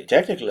 just on a slightly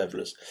technical level,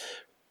 is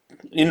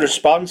in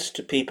response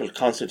to people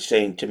constantly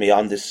saying to me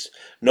on this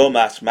no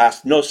mask,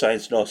 no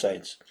science,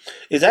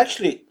 is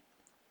actually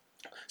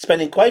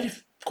spending quite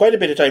a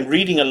bit of time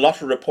reading a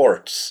lot of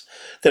reports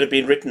that have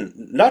been written,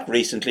 not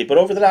recently, but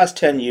over the last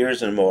 10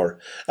 years and more,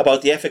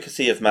 about the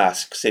efficacy of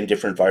masks in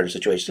different viral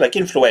situations, like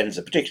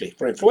influenza, particularly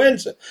for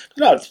influenza.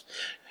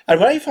 And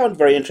what I found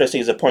very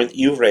interesting is a point that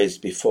you've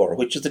raised before,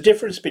 which is the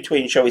difference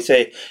between, shall we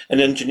say, an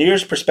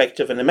engineer's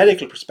perspective and a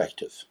medical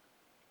perspective.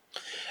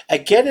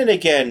 Again and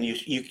again,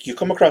 you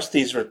come across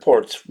these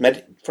reports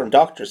from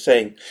doctors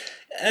saying,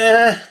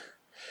 the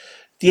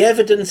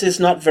evidence is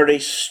not very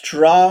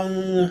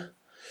strong.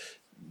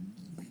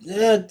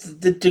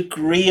 The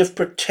degree of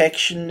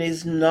protection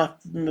is not,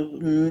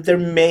 there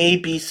may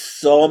be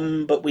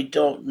some, but we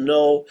don't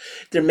know.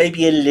 There may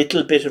be a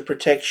little bit of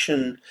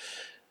protection,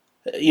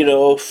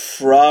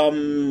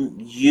 from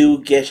you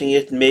getting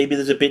it. Maybe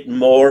there's a bit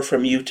more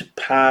from you to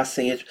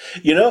passing it,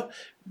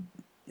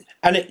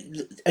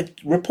 And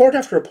report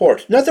after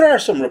report. Now, there are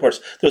some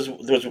reports.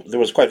 There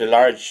was quite a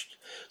large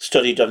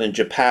study done in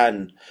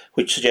Japan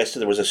which suggested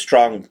there was a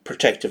strong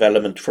protective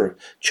element for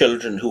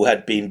children who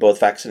had been both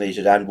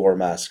vaccinated and wore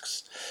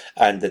masks,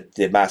 and that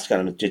the mask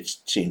element did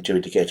seem to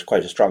indicate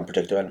quite a strong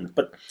protective element.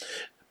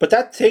 But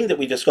that thing that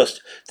we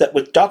discussed, that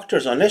with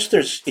doctors, unless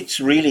it's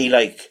really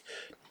like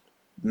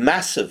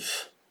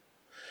massive,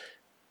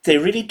 they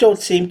really don't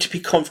seem to be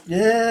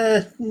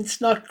it's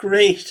not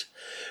great.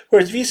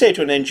 Whereas if you say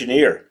to an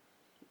engineer,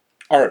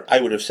 or I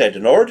would have said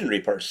an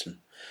ordinary person,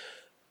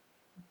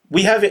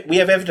 we have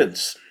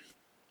evidence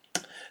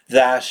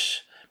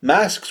that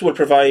masks will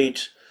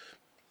provide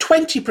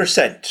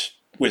 20%,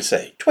 we'll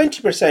say,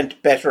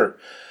 20% better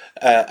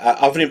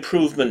of an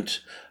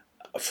improvement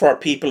for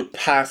people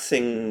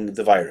passing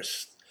the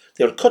virus.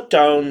 They will cut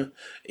down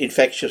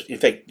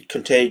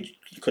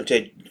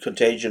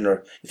contagion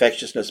or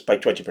infectiousness by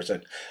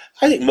 20%.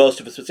 I think most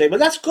of us would say, well,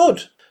 that's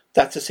good.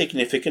 That's a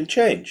significant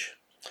change.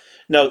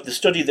 Now, the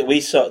study that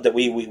we saw, that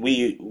we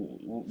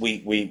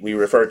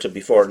referred to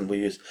before, and we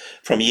used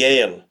from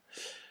Yale,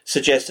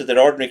 suggested that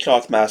ordinary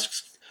cloth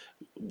masks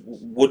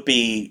would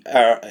be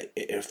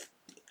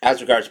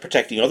as regards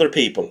protecting other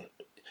people,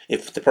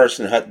 if the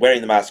person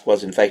wearing the mask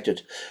was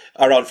infected,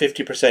 around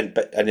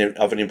 50%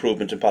 of an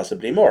improvement and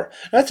possibly more.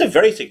 That's a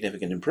very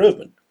significant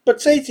improvement.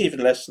 But say it's even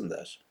less than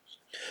that.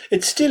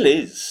 It still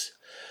is,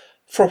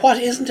 for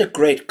what isn't a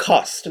great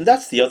cost, and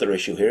that's the other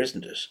issue here,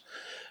 isn't it?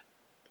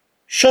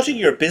 Shutting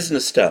your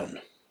business down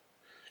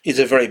is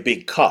a very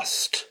big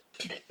cost.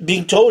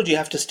 Being told you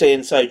have to stay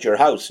inside your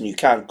house and you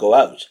can't go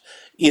out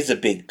is a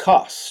big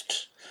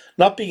cost.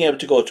 Not being able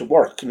to go to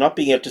work, not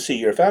being able to see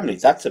your family,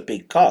 that's a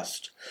big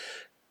cost.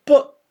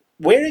 But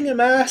wearing a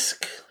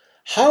mask,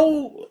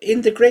 how,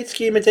 in the great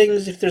scheme of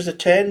things, if there's a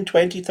 10,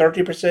 20,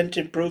 30%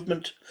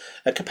 improvement,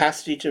 a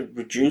capacity to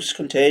reduce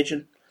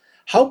contagion,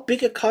 how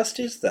big a cost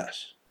is that?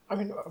 I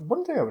mean,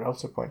 one thing I would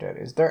also point out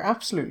is there are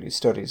absolutely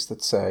studies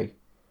that say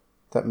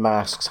that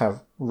masks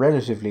have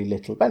relatively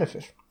little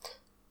benefit.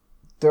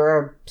 There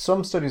are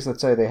some studies that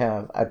say they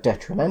have a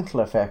detrimental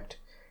effect.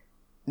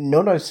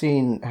 None I've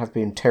seen have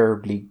been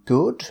terribly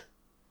good,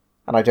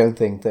 and I don't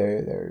think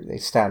they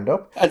stand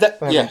up.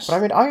 Yes. But I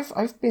mean,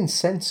 I've been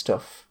sent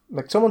stuff.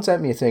 Like, someone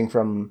sent me a thing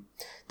from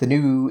the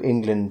New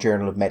England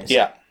Journal of Medicine.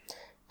 Yeah.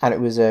 And it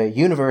was a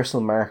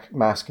universal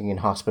masking in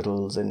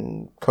hospitals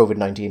in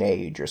COVID-19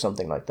 age or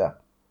something like that.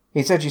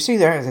 He said, you see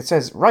there, it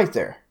says right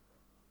there,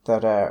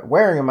 that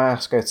wearing a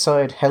mask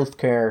outside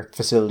healthcare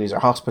facilities or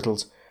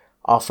hospitals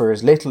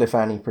offers little, if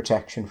any,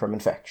 protection from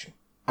infection.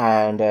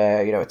 And,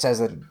 it says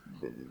that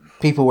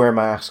people wear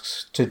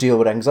masks to deal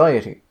with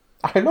anxiety.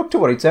 I looked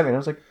at what he'd sent me and I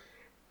was like,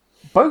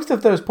 both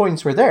of those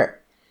points were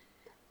there.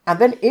 And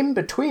then in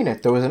between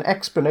it, there was an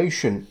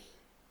explanation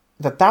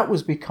that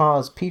was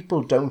because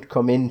people don't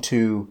come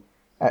into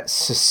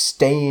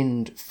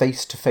sustained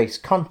face-to-face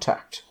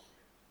contact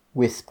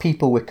with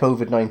people with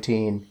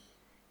COVID-19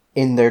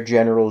 in their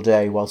general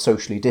day while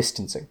socially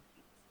distancing.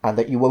 And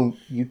that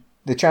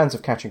the chance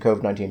of catching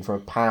COVID-19 from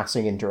a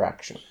passing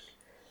interaction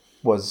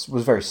was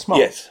very small.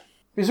 Yes.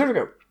 You sort of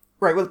go,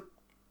 right, well,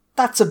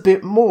 that's a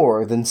bit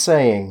more than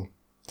saying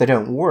they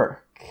don't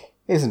work,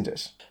 isn't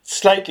it?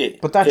 Slightly.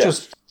 But that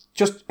just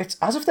it's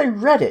as if they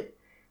read it,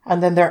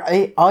 and then their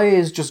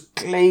eyes just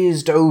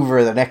glazed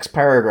over the next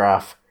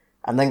paragraph,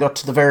 and then got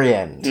to the very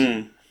end.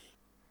 Mm.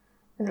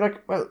 And you're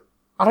like, well,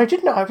 and I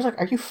didn't know, I was like,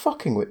 are you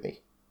fucking with me?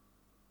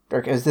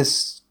 Like, is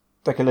this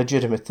like a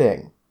legitimate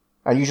thing?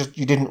 And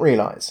you didn't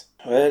realise.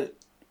 Well,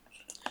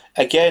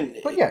 again...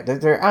 But yeah,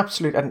 they're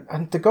absolute,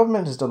 and the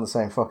government has done the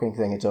same fucking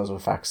thing it does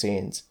with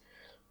vaccines,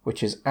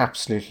 which is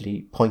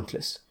absolutely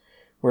pointless.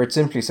 Where it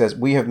simply says,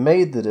 we have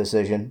made the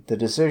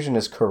decision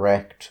is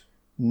correct,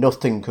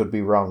 nothing could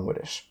be wrong with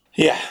it.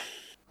 Yeah.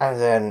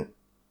 And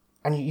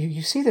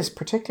you see this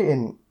particularly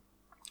in,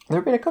 there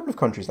have been a couple of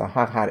countries that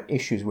have had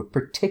issues with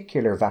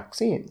particular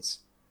vaccines.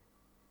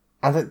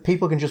 And that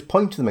people can just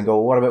point to them and go,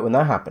 well, what about when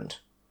that happened?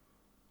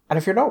 And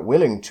if you're not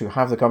willing to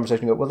have the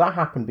conversation and go, well, that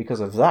happened because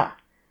of that,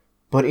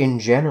 but in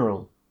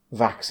general,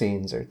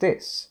 vaccines are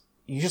this,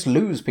 you just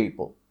lose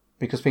people.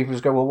 Because people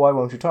just go, well, why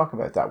won't you talk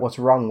about that? What's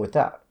wrong with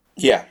that?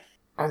 Yeah.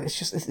 And it's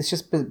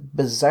just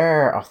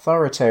bizarre,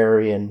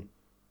 authoritarian.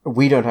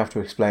 We don't have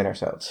to explain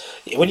ourselves.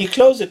 When you just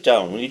close it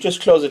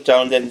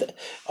down, then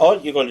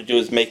all you're going to do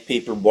is make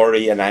people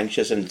worry and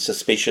anxious and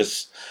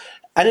suspicious.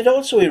 And it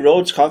also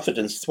erodes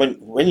confidence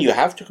when you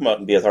have to come out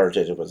and be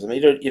authoritative with them.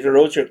 It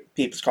erodes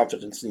people's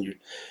confidence in your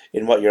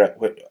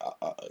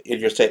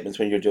statements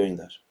when you're doing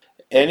that.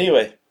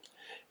 Anyway,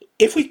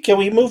 can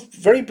we move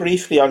very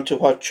briefly on to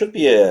what should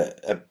be a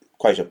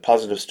quite a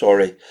positive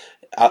story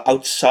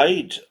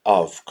outside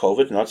of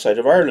COVID and outside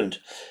of Ireland.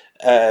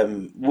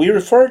 We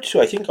referred to,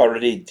 I think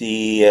already,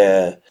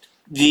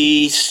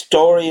 the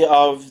story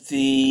of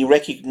the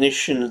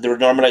recognition, the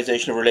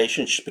normalization of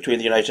relations between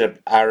the United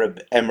Arab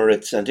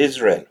Emirates and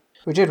Israel.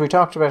 We did. We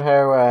talked about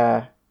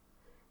how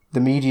the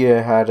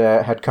media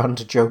had gone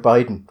to Joe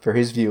Biden for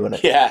his view on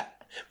it. Yeah,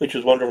 which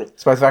was wonderful.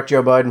 Despite the fact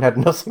Joe Biden had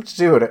nothing to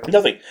do with it.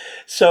 Nothing.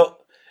 So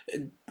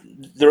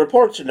the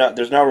reports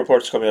there's now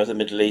reports coming out of the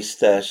Middle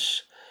East that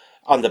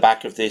on the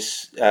back of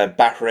this,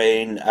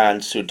 Bahrain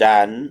and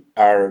Sudan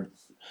are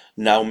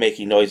now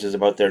making noises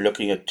about they're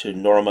looking to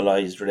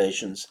normalise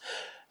relations.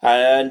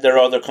 And there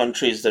are other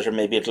countries that are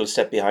maybe a little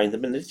step behind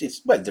them. And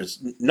there's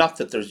not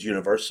that there's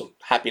universal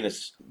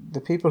happiness.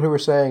 The people who were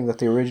saying that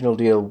the original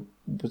deal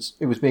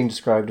was being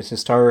described as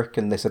historic,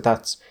 and they said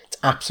it's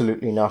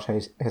absolutely not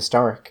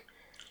historic.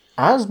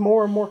 As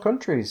more and more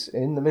countries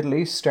in the Middle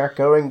East start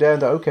going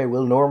down okay,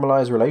 we'll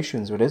normalise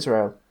relations with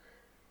Israel,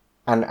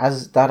 and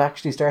as that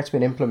actually starts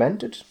being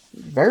implemented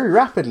very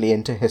rapidly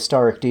into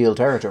historic deal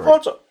territory.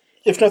 Also,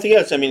 if nothing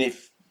else, I mean,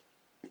 if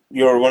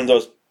you're one of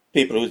those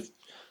people who's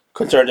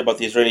concerned about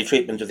the Israeli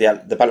treatment of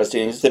the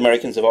Palestinians, the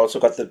Americans have also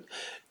got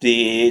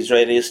the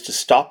Israelis to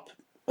stop,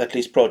 at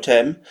least pro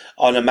tem,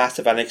 on a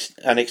massive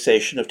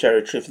annexation of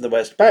territory from the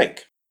West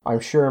Bank. I'm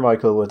sure,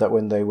 Michael, that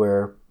when they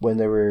were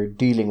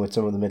dealing with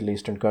some of the Middle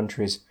Eastern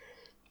countries,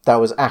 that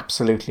was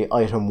absolutely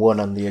item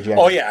one on the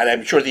agenda. Oh yeah, and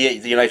I'm sure the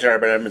United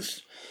Arab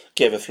Emirates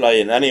gave a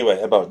fly-in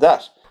anyway about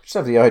that. Just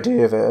have the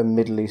idea of a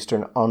Middle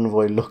Eastern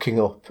envoy looking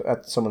up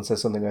at someone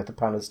says something about the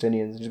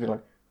Palestinians and just being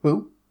like,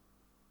 who?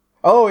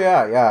 Oh,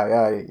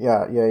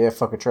 yeah,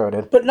 fucking throw it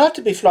in. But not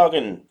to be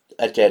flogging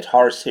a dead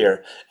horse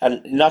here,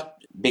 and not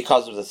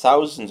because of the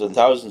thousands and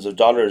thousands of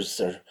dollars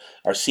that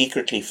are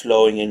secretly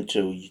flowing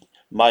into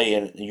my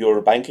and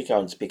your bank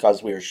accounts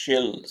because we're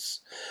shills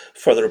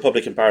for the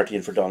Republican Party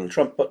and for Donald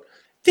Trump. But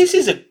this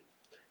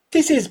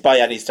is by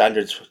any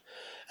standards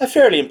a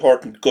fairly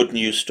important good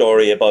news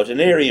story about an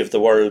area of the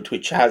world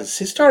which has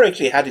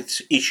historically had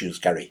its issues,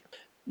 Gary.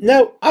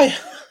 Now, I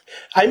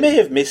may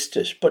have missed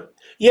it, but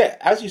yeah,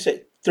 as you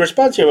say, the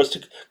response here was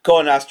to go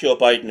and ask Joe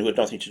Biden, who had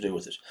nothing to do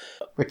with it.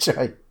 Which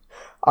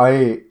I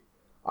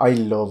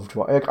loved.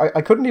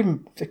 I couldn't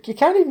even, you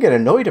can't even get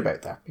annoyed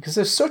about that, because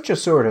there's such a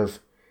sort of,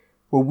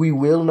 well, we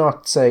will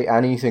not say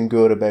anything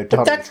good about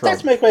Donald Trump.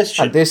 That's my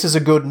question. And this is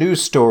a good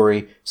news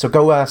story, so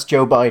go ask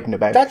Joe Biden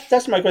about it.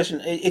 That's my question.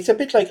 It's a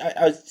bit like,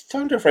 I was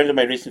talking to a friend of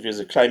mine recently who's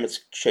a climate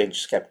change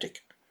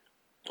skeptic.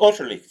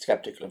 Utterly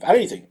skeptical of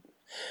anything.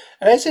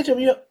 And I said to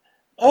him,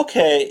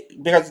 okay,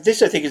 because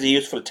this I think is a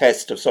useful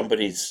test of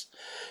somebody's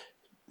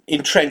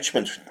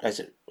entrenchment. I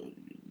said,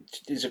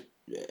 is a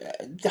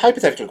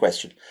hypothetical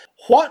question.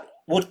 What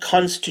would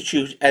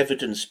constitute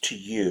evidence to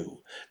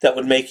you that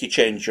would make you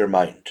change your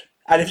mind?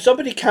 And if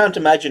somebody can't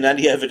imagine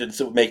any evidence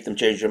that would make them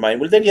change their mind,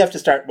 well, then you have to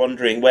start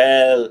wondering,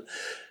 well,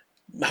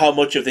 how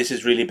much of this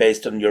is really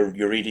based on your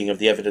reading of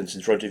the evidence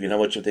in front of you, and how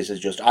much of this is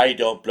just, I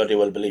don't bloody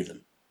well believe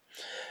them.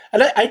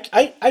 And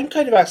I'm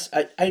kind of asked,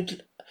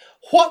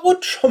 what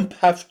would Trump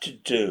have to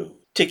do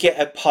to get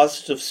a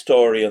positive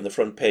story on the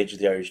front page of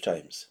the Irish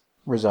Times?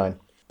 Resign.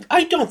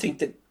 I don't think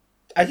that.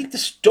 I think the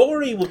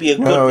story would be a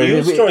good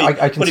news story.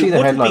 I can see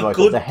the headline,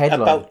 Michael. The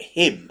headline about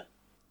him.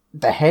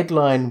 The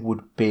headline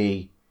would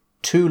be,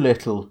 "Too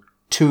little,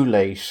 too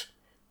late.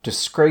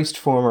 Disgraced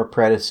former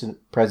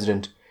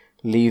president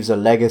leaves a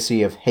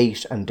legacy of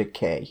hate and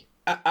decay."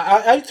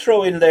 I'd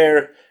throw in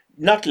there,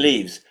 not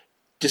leaves,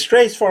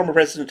 disgraced former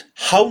president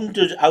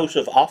hounded out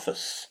of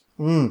office.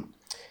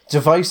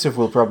 Divisive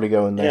will probably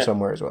go in there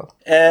somewhere as well.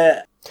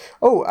 And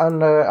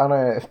on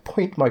a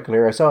point, Michael,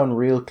 here, I saw in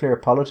Real Clear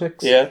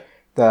Politics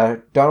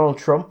that Donald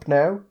Trump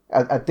now,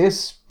 at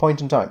this point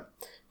in time,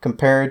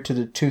 compared to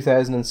the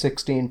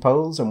 2016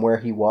 polls and where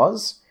he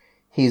was,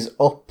 he's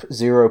up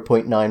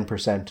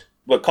 0.9%.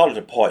 We'll call it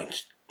a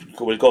point.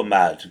 We'll go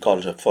mad and call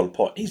it a full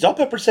point. He's up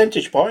a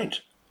percentage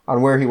point.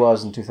 On where he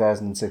was in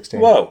 2016.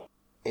 Whoa.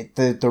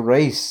 The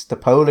race, the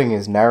polling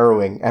is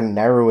narrowing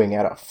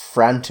at a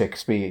frantic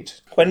speed.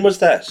 When was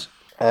that?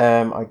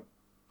 I've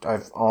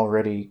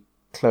already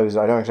closed.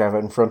 I don't actually have it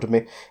in front of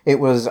me.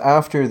 It was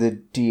after the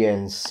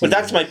DNC. Well,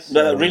 that's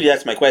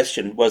my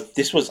question.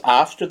 This was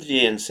after the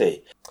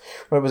DNC?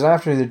 Well, it was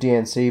after the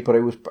DNC, but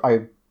it was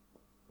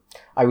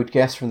I would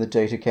guess from the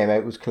data came out,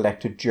 it was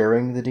collected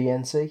during the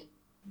DNC,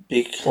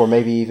 or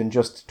maybe even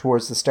just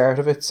towards the start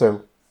of it.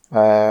 So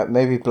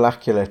maybe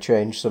Blackula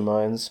changed some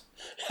minds.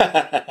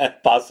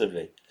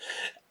 Possibly,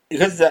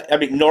 because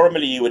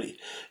normally you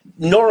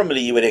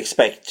would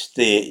expect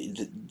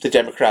the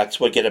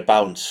Democrats would get a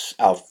bounce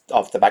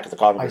off the back of the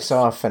Congress. I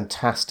saw a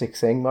fantastic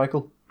thing,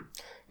 Michael.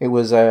 It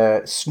was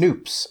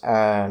Snoops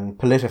and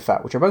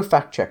PolitiFact, which are both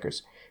fact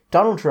checkers.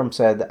 Donald Trump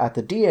said that at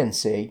the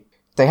DNC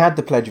they had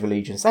the Pledge of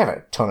Allegiance. They have it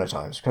a ton of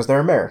times because they're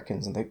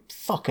Americans and they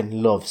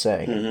fucking love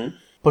saying it.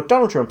 But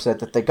Donald Trump said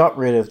that they got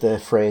rid of the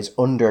phrase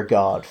 "under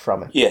God"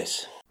 from it.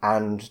 Yes.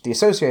 And the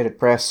Associated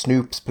Press,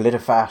 Snoops,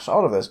 PolitiFact,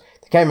 all of those,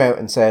 they came out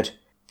and said,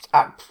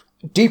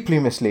 deeply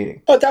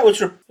misleading. Oh, that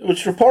was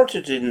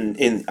reported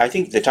in I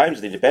think the Times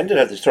of the Independent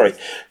had the story.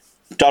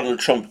 Donald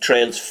Trump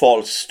trails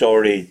false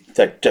story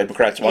that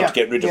Democrats want to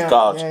get rid of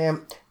God. Yeah.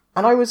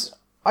 And I was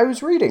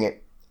reading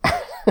it.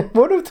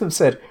 One of them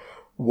said,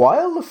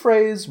 while the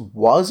phrase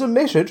was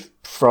omitted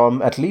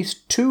from at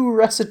least 2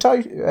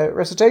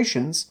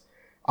 recitations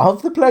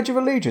of the Pledge of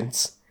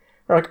Allegiance,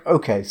 they're like,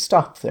 okay,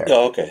 stop there.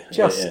 Oh, okay.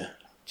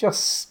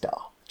 Just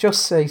stop.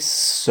 Just say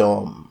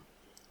some.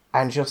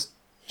 And just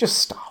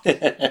stop. And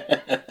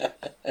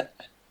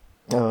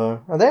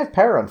they have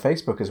power on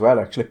Facebook as well,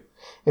 actually.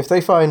 If they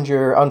find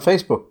on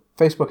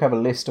Facebook have a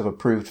list of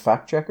approved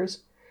fact checkers.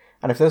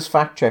 And if those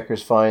fact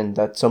checkers find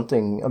that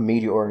something a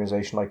media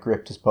organisation like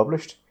Gript has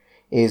published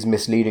is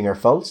misleading or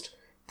false,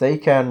 they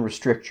can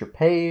restrict your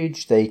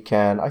page,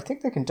 I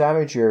think they can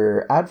damage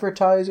your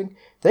advertising,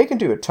 they can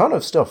do a ton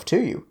of stuff to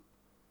you.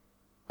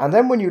 And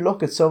then when you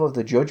look at some of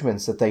the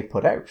judgments that they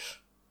put out,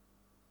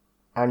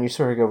 and you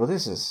sort of go, well,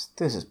 this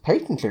is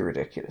patently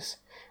ridiculous.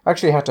 I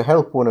actually had to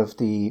help one of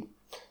the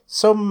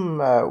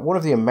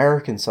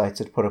American sites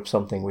had put up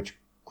something which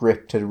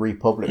Gript had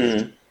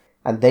republished,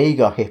 and they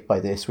got hit by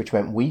this, which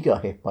meant we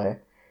got hit by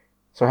it.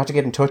 So I had to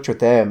get in touch with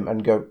them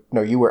and go,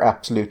 no, you were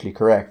absolutely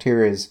correct.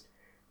 Here is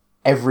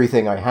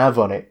everything I have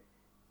on it.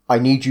 I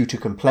need you to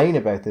complain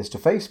about this to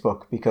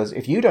Facebook, because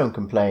if you don't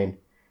complain,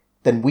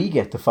 then we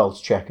get the false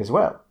check as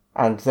well.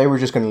 And they were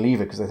just going to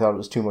leave it because they thought it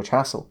was too much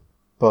hassle.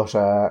 But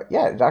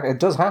it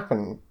does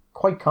happen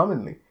quite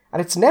commonly.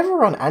 And it's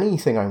never on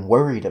anything I'm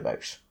worried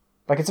about.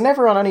 Like, it's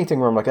never on anything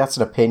where I'm like, that's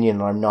an opinion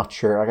and I'm not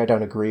sure. Like, I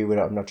don't agree with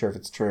it. I'm not sure if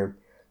it's true.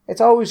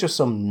 It's always just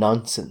some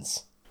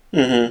nonsense.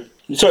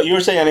 Mm-hmm. So you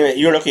were saying anyway.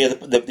 You're looking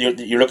at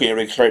you're looking at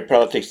electoral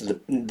politics.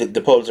 And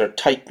the polls are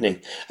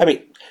tightening. I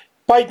mean,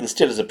 Biden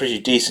still has a pretty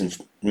decent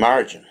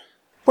margin.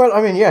 Well,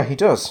 I mean, yeah, he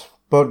does.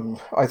 But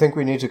I think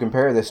we need to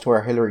compare this to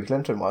where Hillary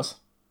Clinton was.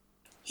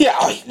 Yeah,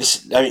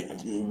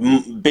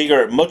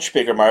 much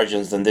bigger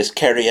margins than this.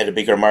 Kerry had a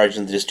bigger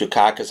margin than this.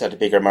 Dukakis had a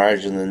bigger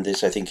margin than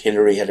this. I think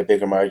Hillary had a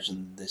bigger margin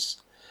than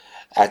this.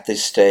 At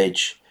this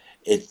stage,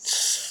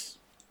 it's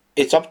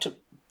up to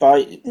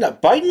Biden. No,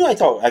 Biden, I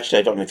thought, actually,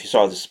 I don't know if you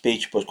saw the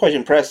speech, but it was quite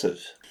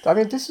impressive. I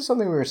mean, this is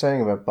something we were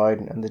saying about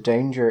Biden and the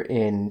danger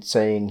in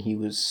saying he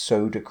was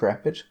so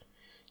decrepit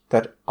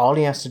that all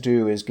he has to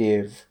do is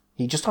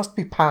he just has to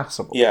be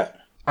passable. Yeah.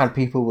 And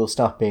people will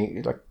stop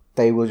being, like,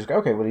 they will just go,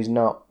 okay, well, he's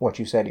not what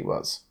you said he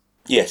was.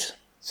 Yes.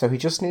 So he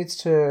just needs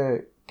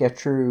to get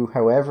through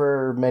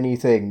however many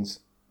things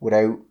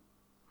without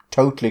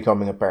totally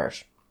coming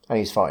apart. And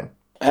he's fine.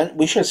 And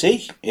we shall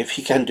see if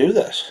he can do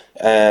that.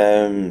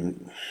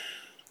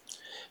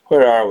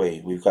 Where are we?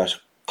 We've got a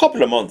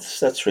couple of months.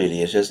 That's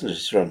really it, isn't it?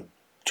 It's around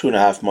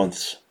 2.5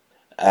 months.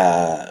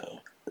 And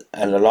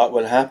a lot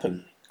will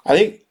happen. I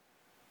think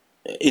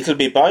it'll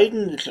be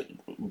Biden.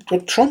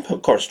 But Trump,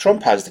 of course,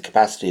 Trump has the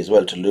capacity as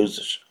well to lose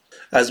it.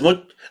 As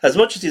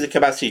much as he's the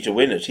capacity to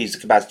win it, he's the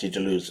capacity to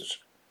lose it.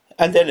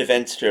 And then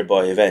events, dear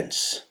boy,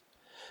 events.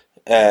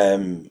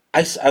 I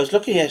was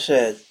looking at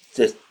I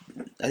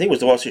think it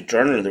was the Wall Street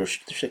Journal, and they were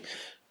saying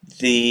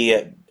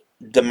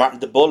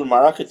the bull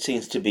market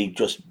seems to be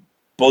just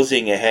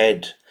buzzing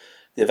ahead.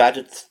 They've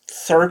added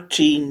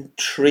 13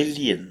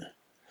 trillion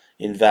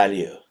in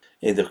value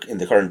in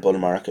the current bull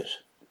market.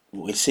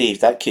 We'll see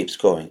if that keeps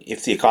going.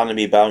 If the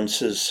economy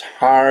bounces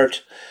hard,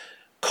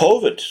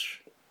 COVID.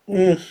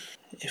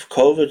 If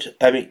COVID,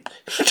 I mean,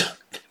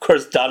 of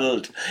course,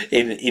 Donald,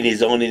 in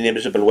his own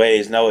inimitable way,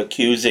 is now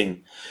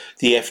accusing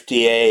the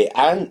FDA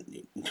and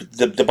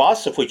the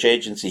boss of which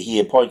agency he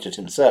appointed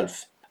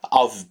himself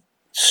of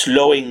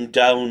slowing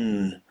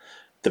down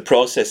the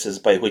processes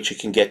by which it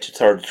can get to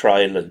third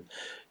trial, and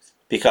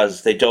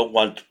because they don't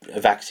want a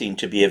vaccine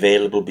to be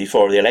available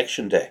before the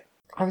election day.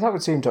 I mean, that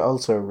would seem to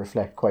also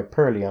reflect quite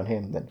poorly on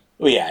him then.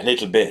 Well, yeah, a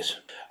little bit.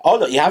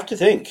 Although you have to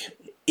think,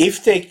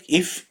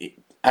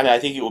 and I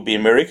think it would be a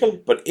miracle,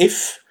 but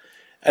if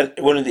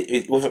one of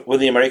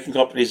the American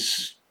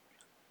companies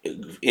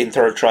in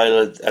third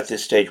trial at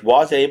this stage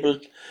was able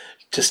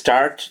to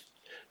start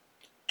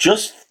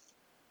just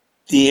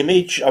the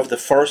image of the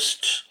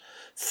first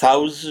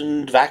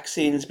 1,000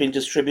 vaccines being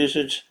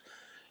distributed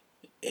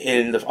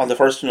on the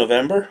 1st of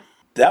November,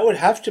 that would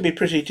have to be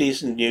pretty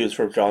decent news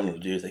for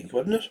Donald, do you think,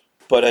 wouldn't it?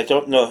 But I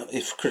don't know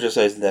if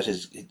criticising that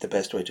is the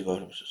best way to go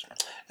to it.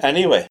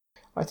 Anyway.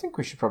 I think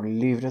we should probably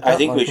leave it at that. I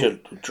think we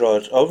should draw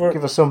it over.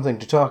 Give us something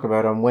to talk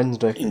about on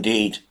Wednesday.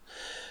 Indeed.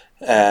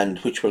 And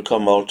which will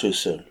come all too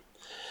soon.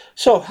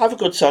 So, have a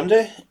good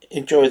Sunday.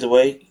 Enjoy the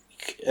week.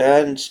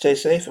 And stay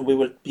safe. And we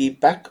will be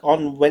back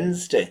on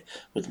Wednesday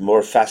with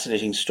more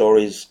fascinating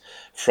stories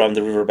from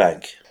the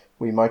riverbank.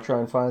 We might try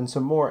and find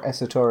some more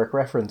esoteric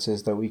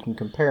references that we can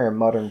compare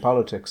modern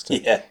politics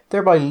to. Yeah.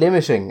 Thereby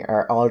limiting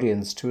our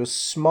audience to as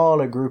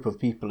small a group of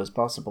people as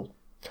possible.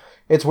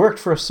 It's worked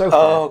for us so far.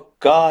 Oh,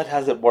 God,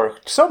 has it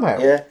worked? Somehow.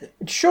 Yeah.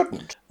 It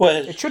shouldn't.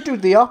 Well, it should do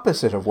the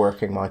opposite of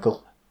working,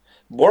 Michael.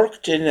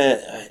 Worked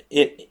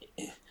it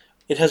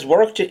has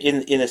worked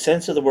in a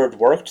sense of the word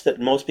worked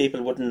that most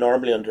people wouldn't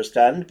normally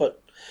understand,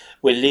 but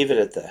we'll leave it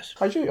at that.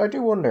 I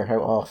do wonder how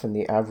often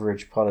the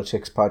average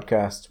politics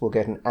podcast will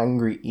get an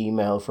angry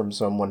email from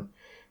someone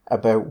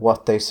about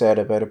what they said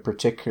about a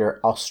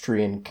particular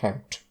Austrian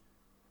count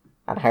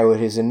and how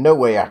it is in no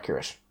way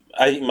accurate.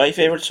 My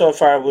favourite so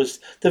far was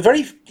the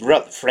very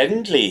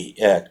friendly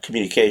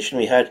communication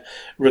we had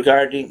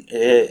regarding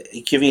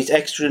giving us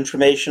extra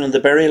information on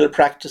the burial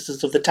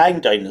practices of the Tang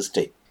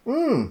dynasty,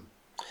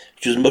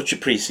 which was much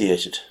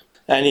appreciated.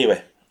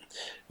 Anyway,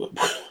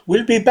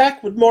 we'll be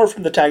back with more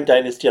from the Tang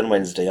dynasty on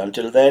Wednesday.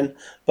 Until then,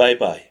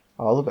 bye-bye.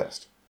 All the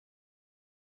best.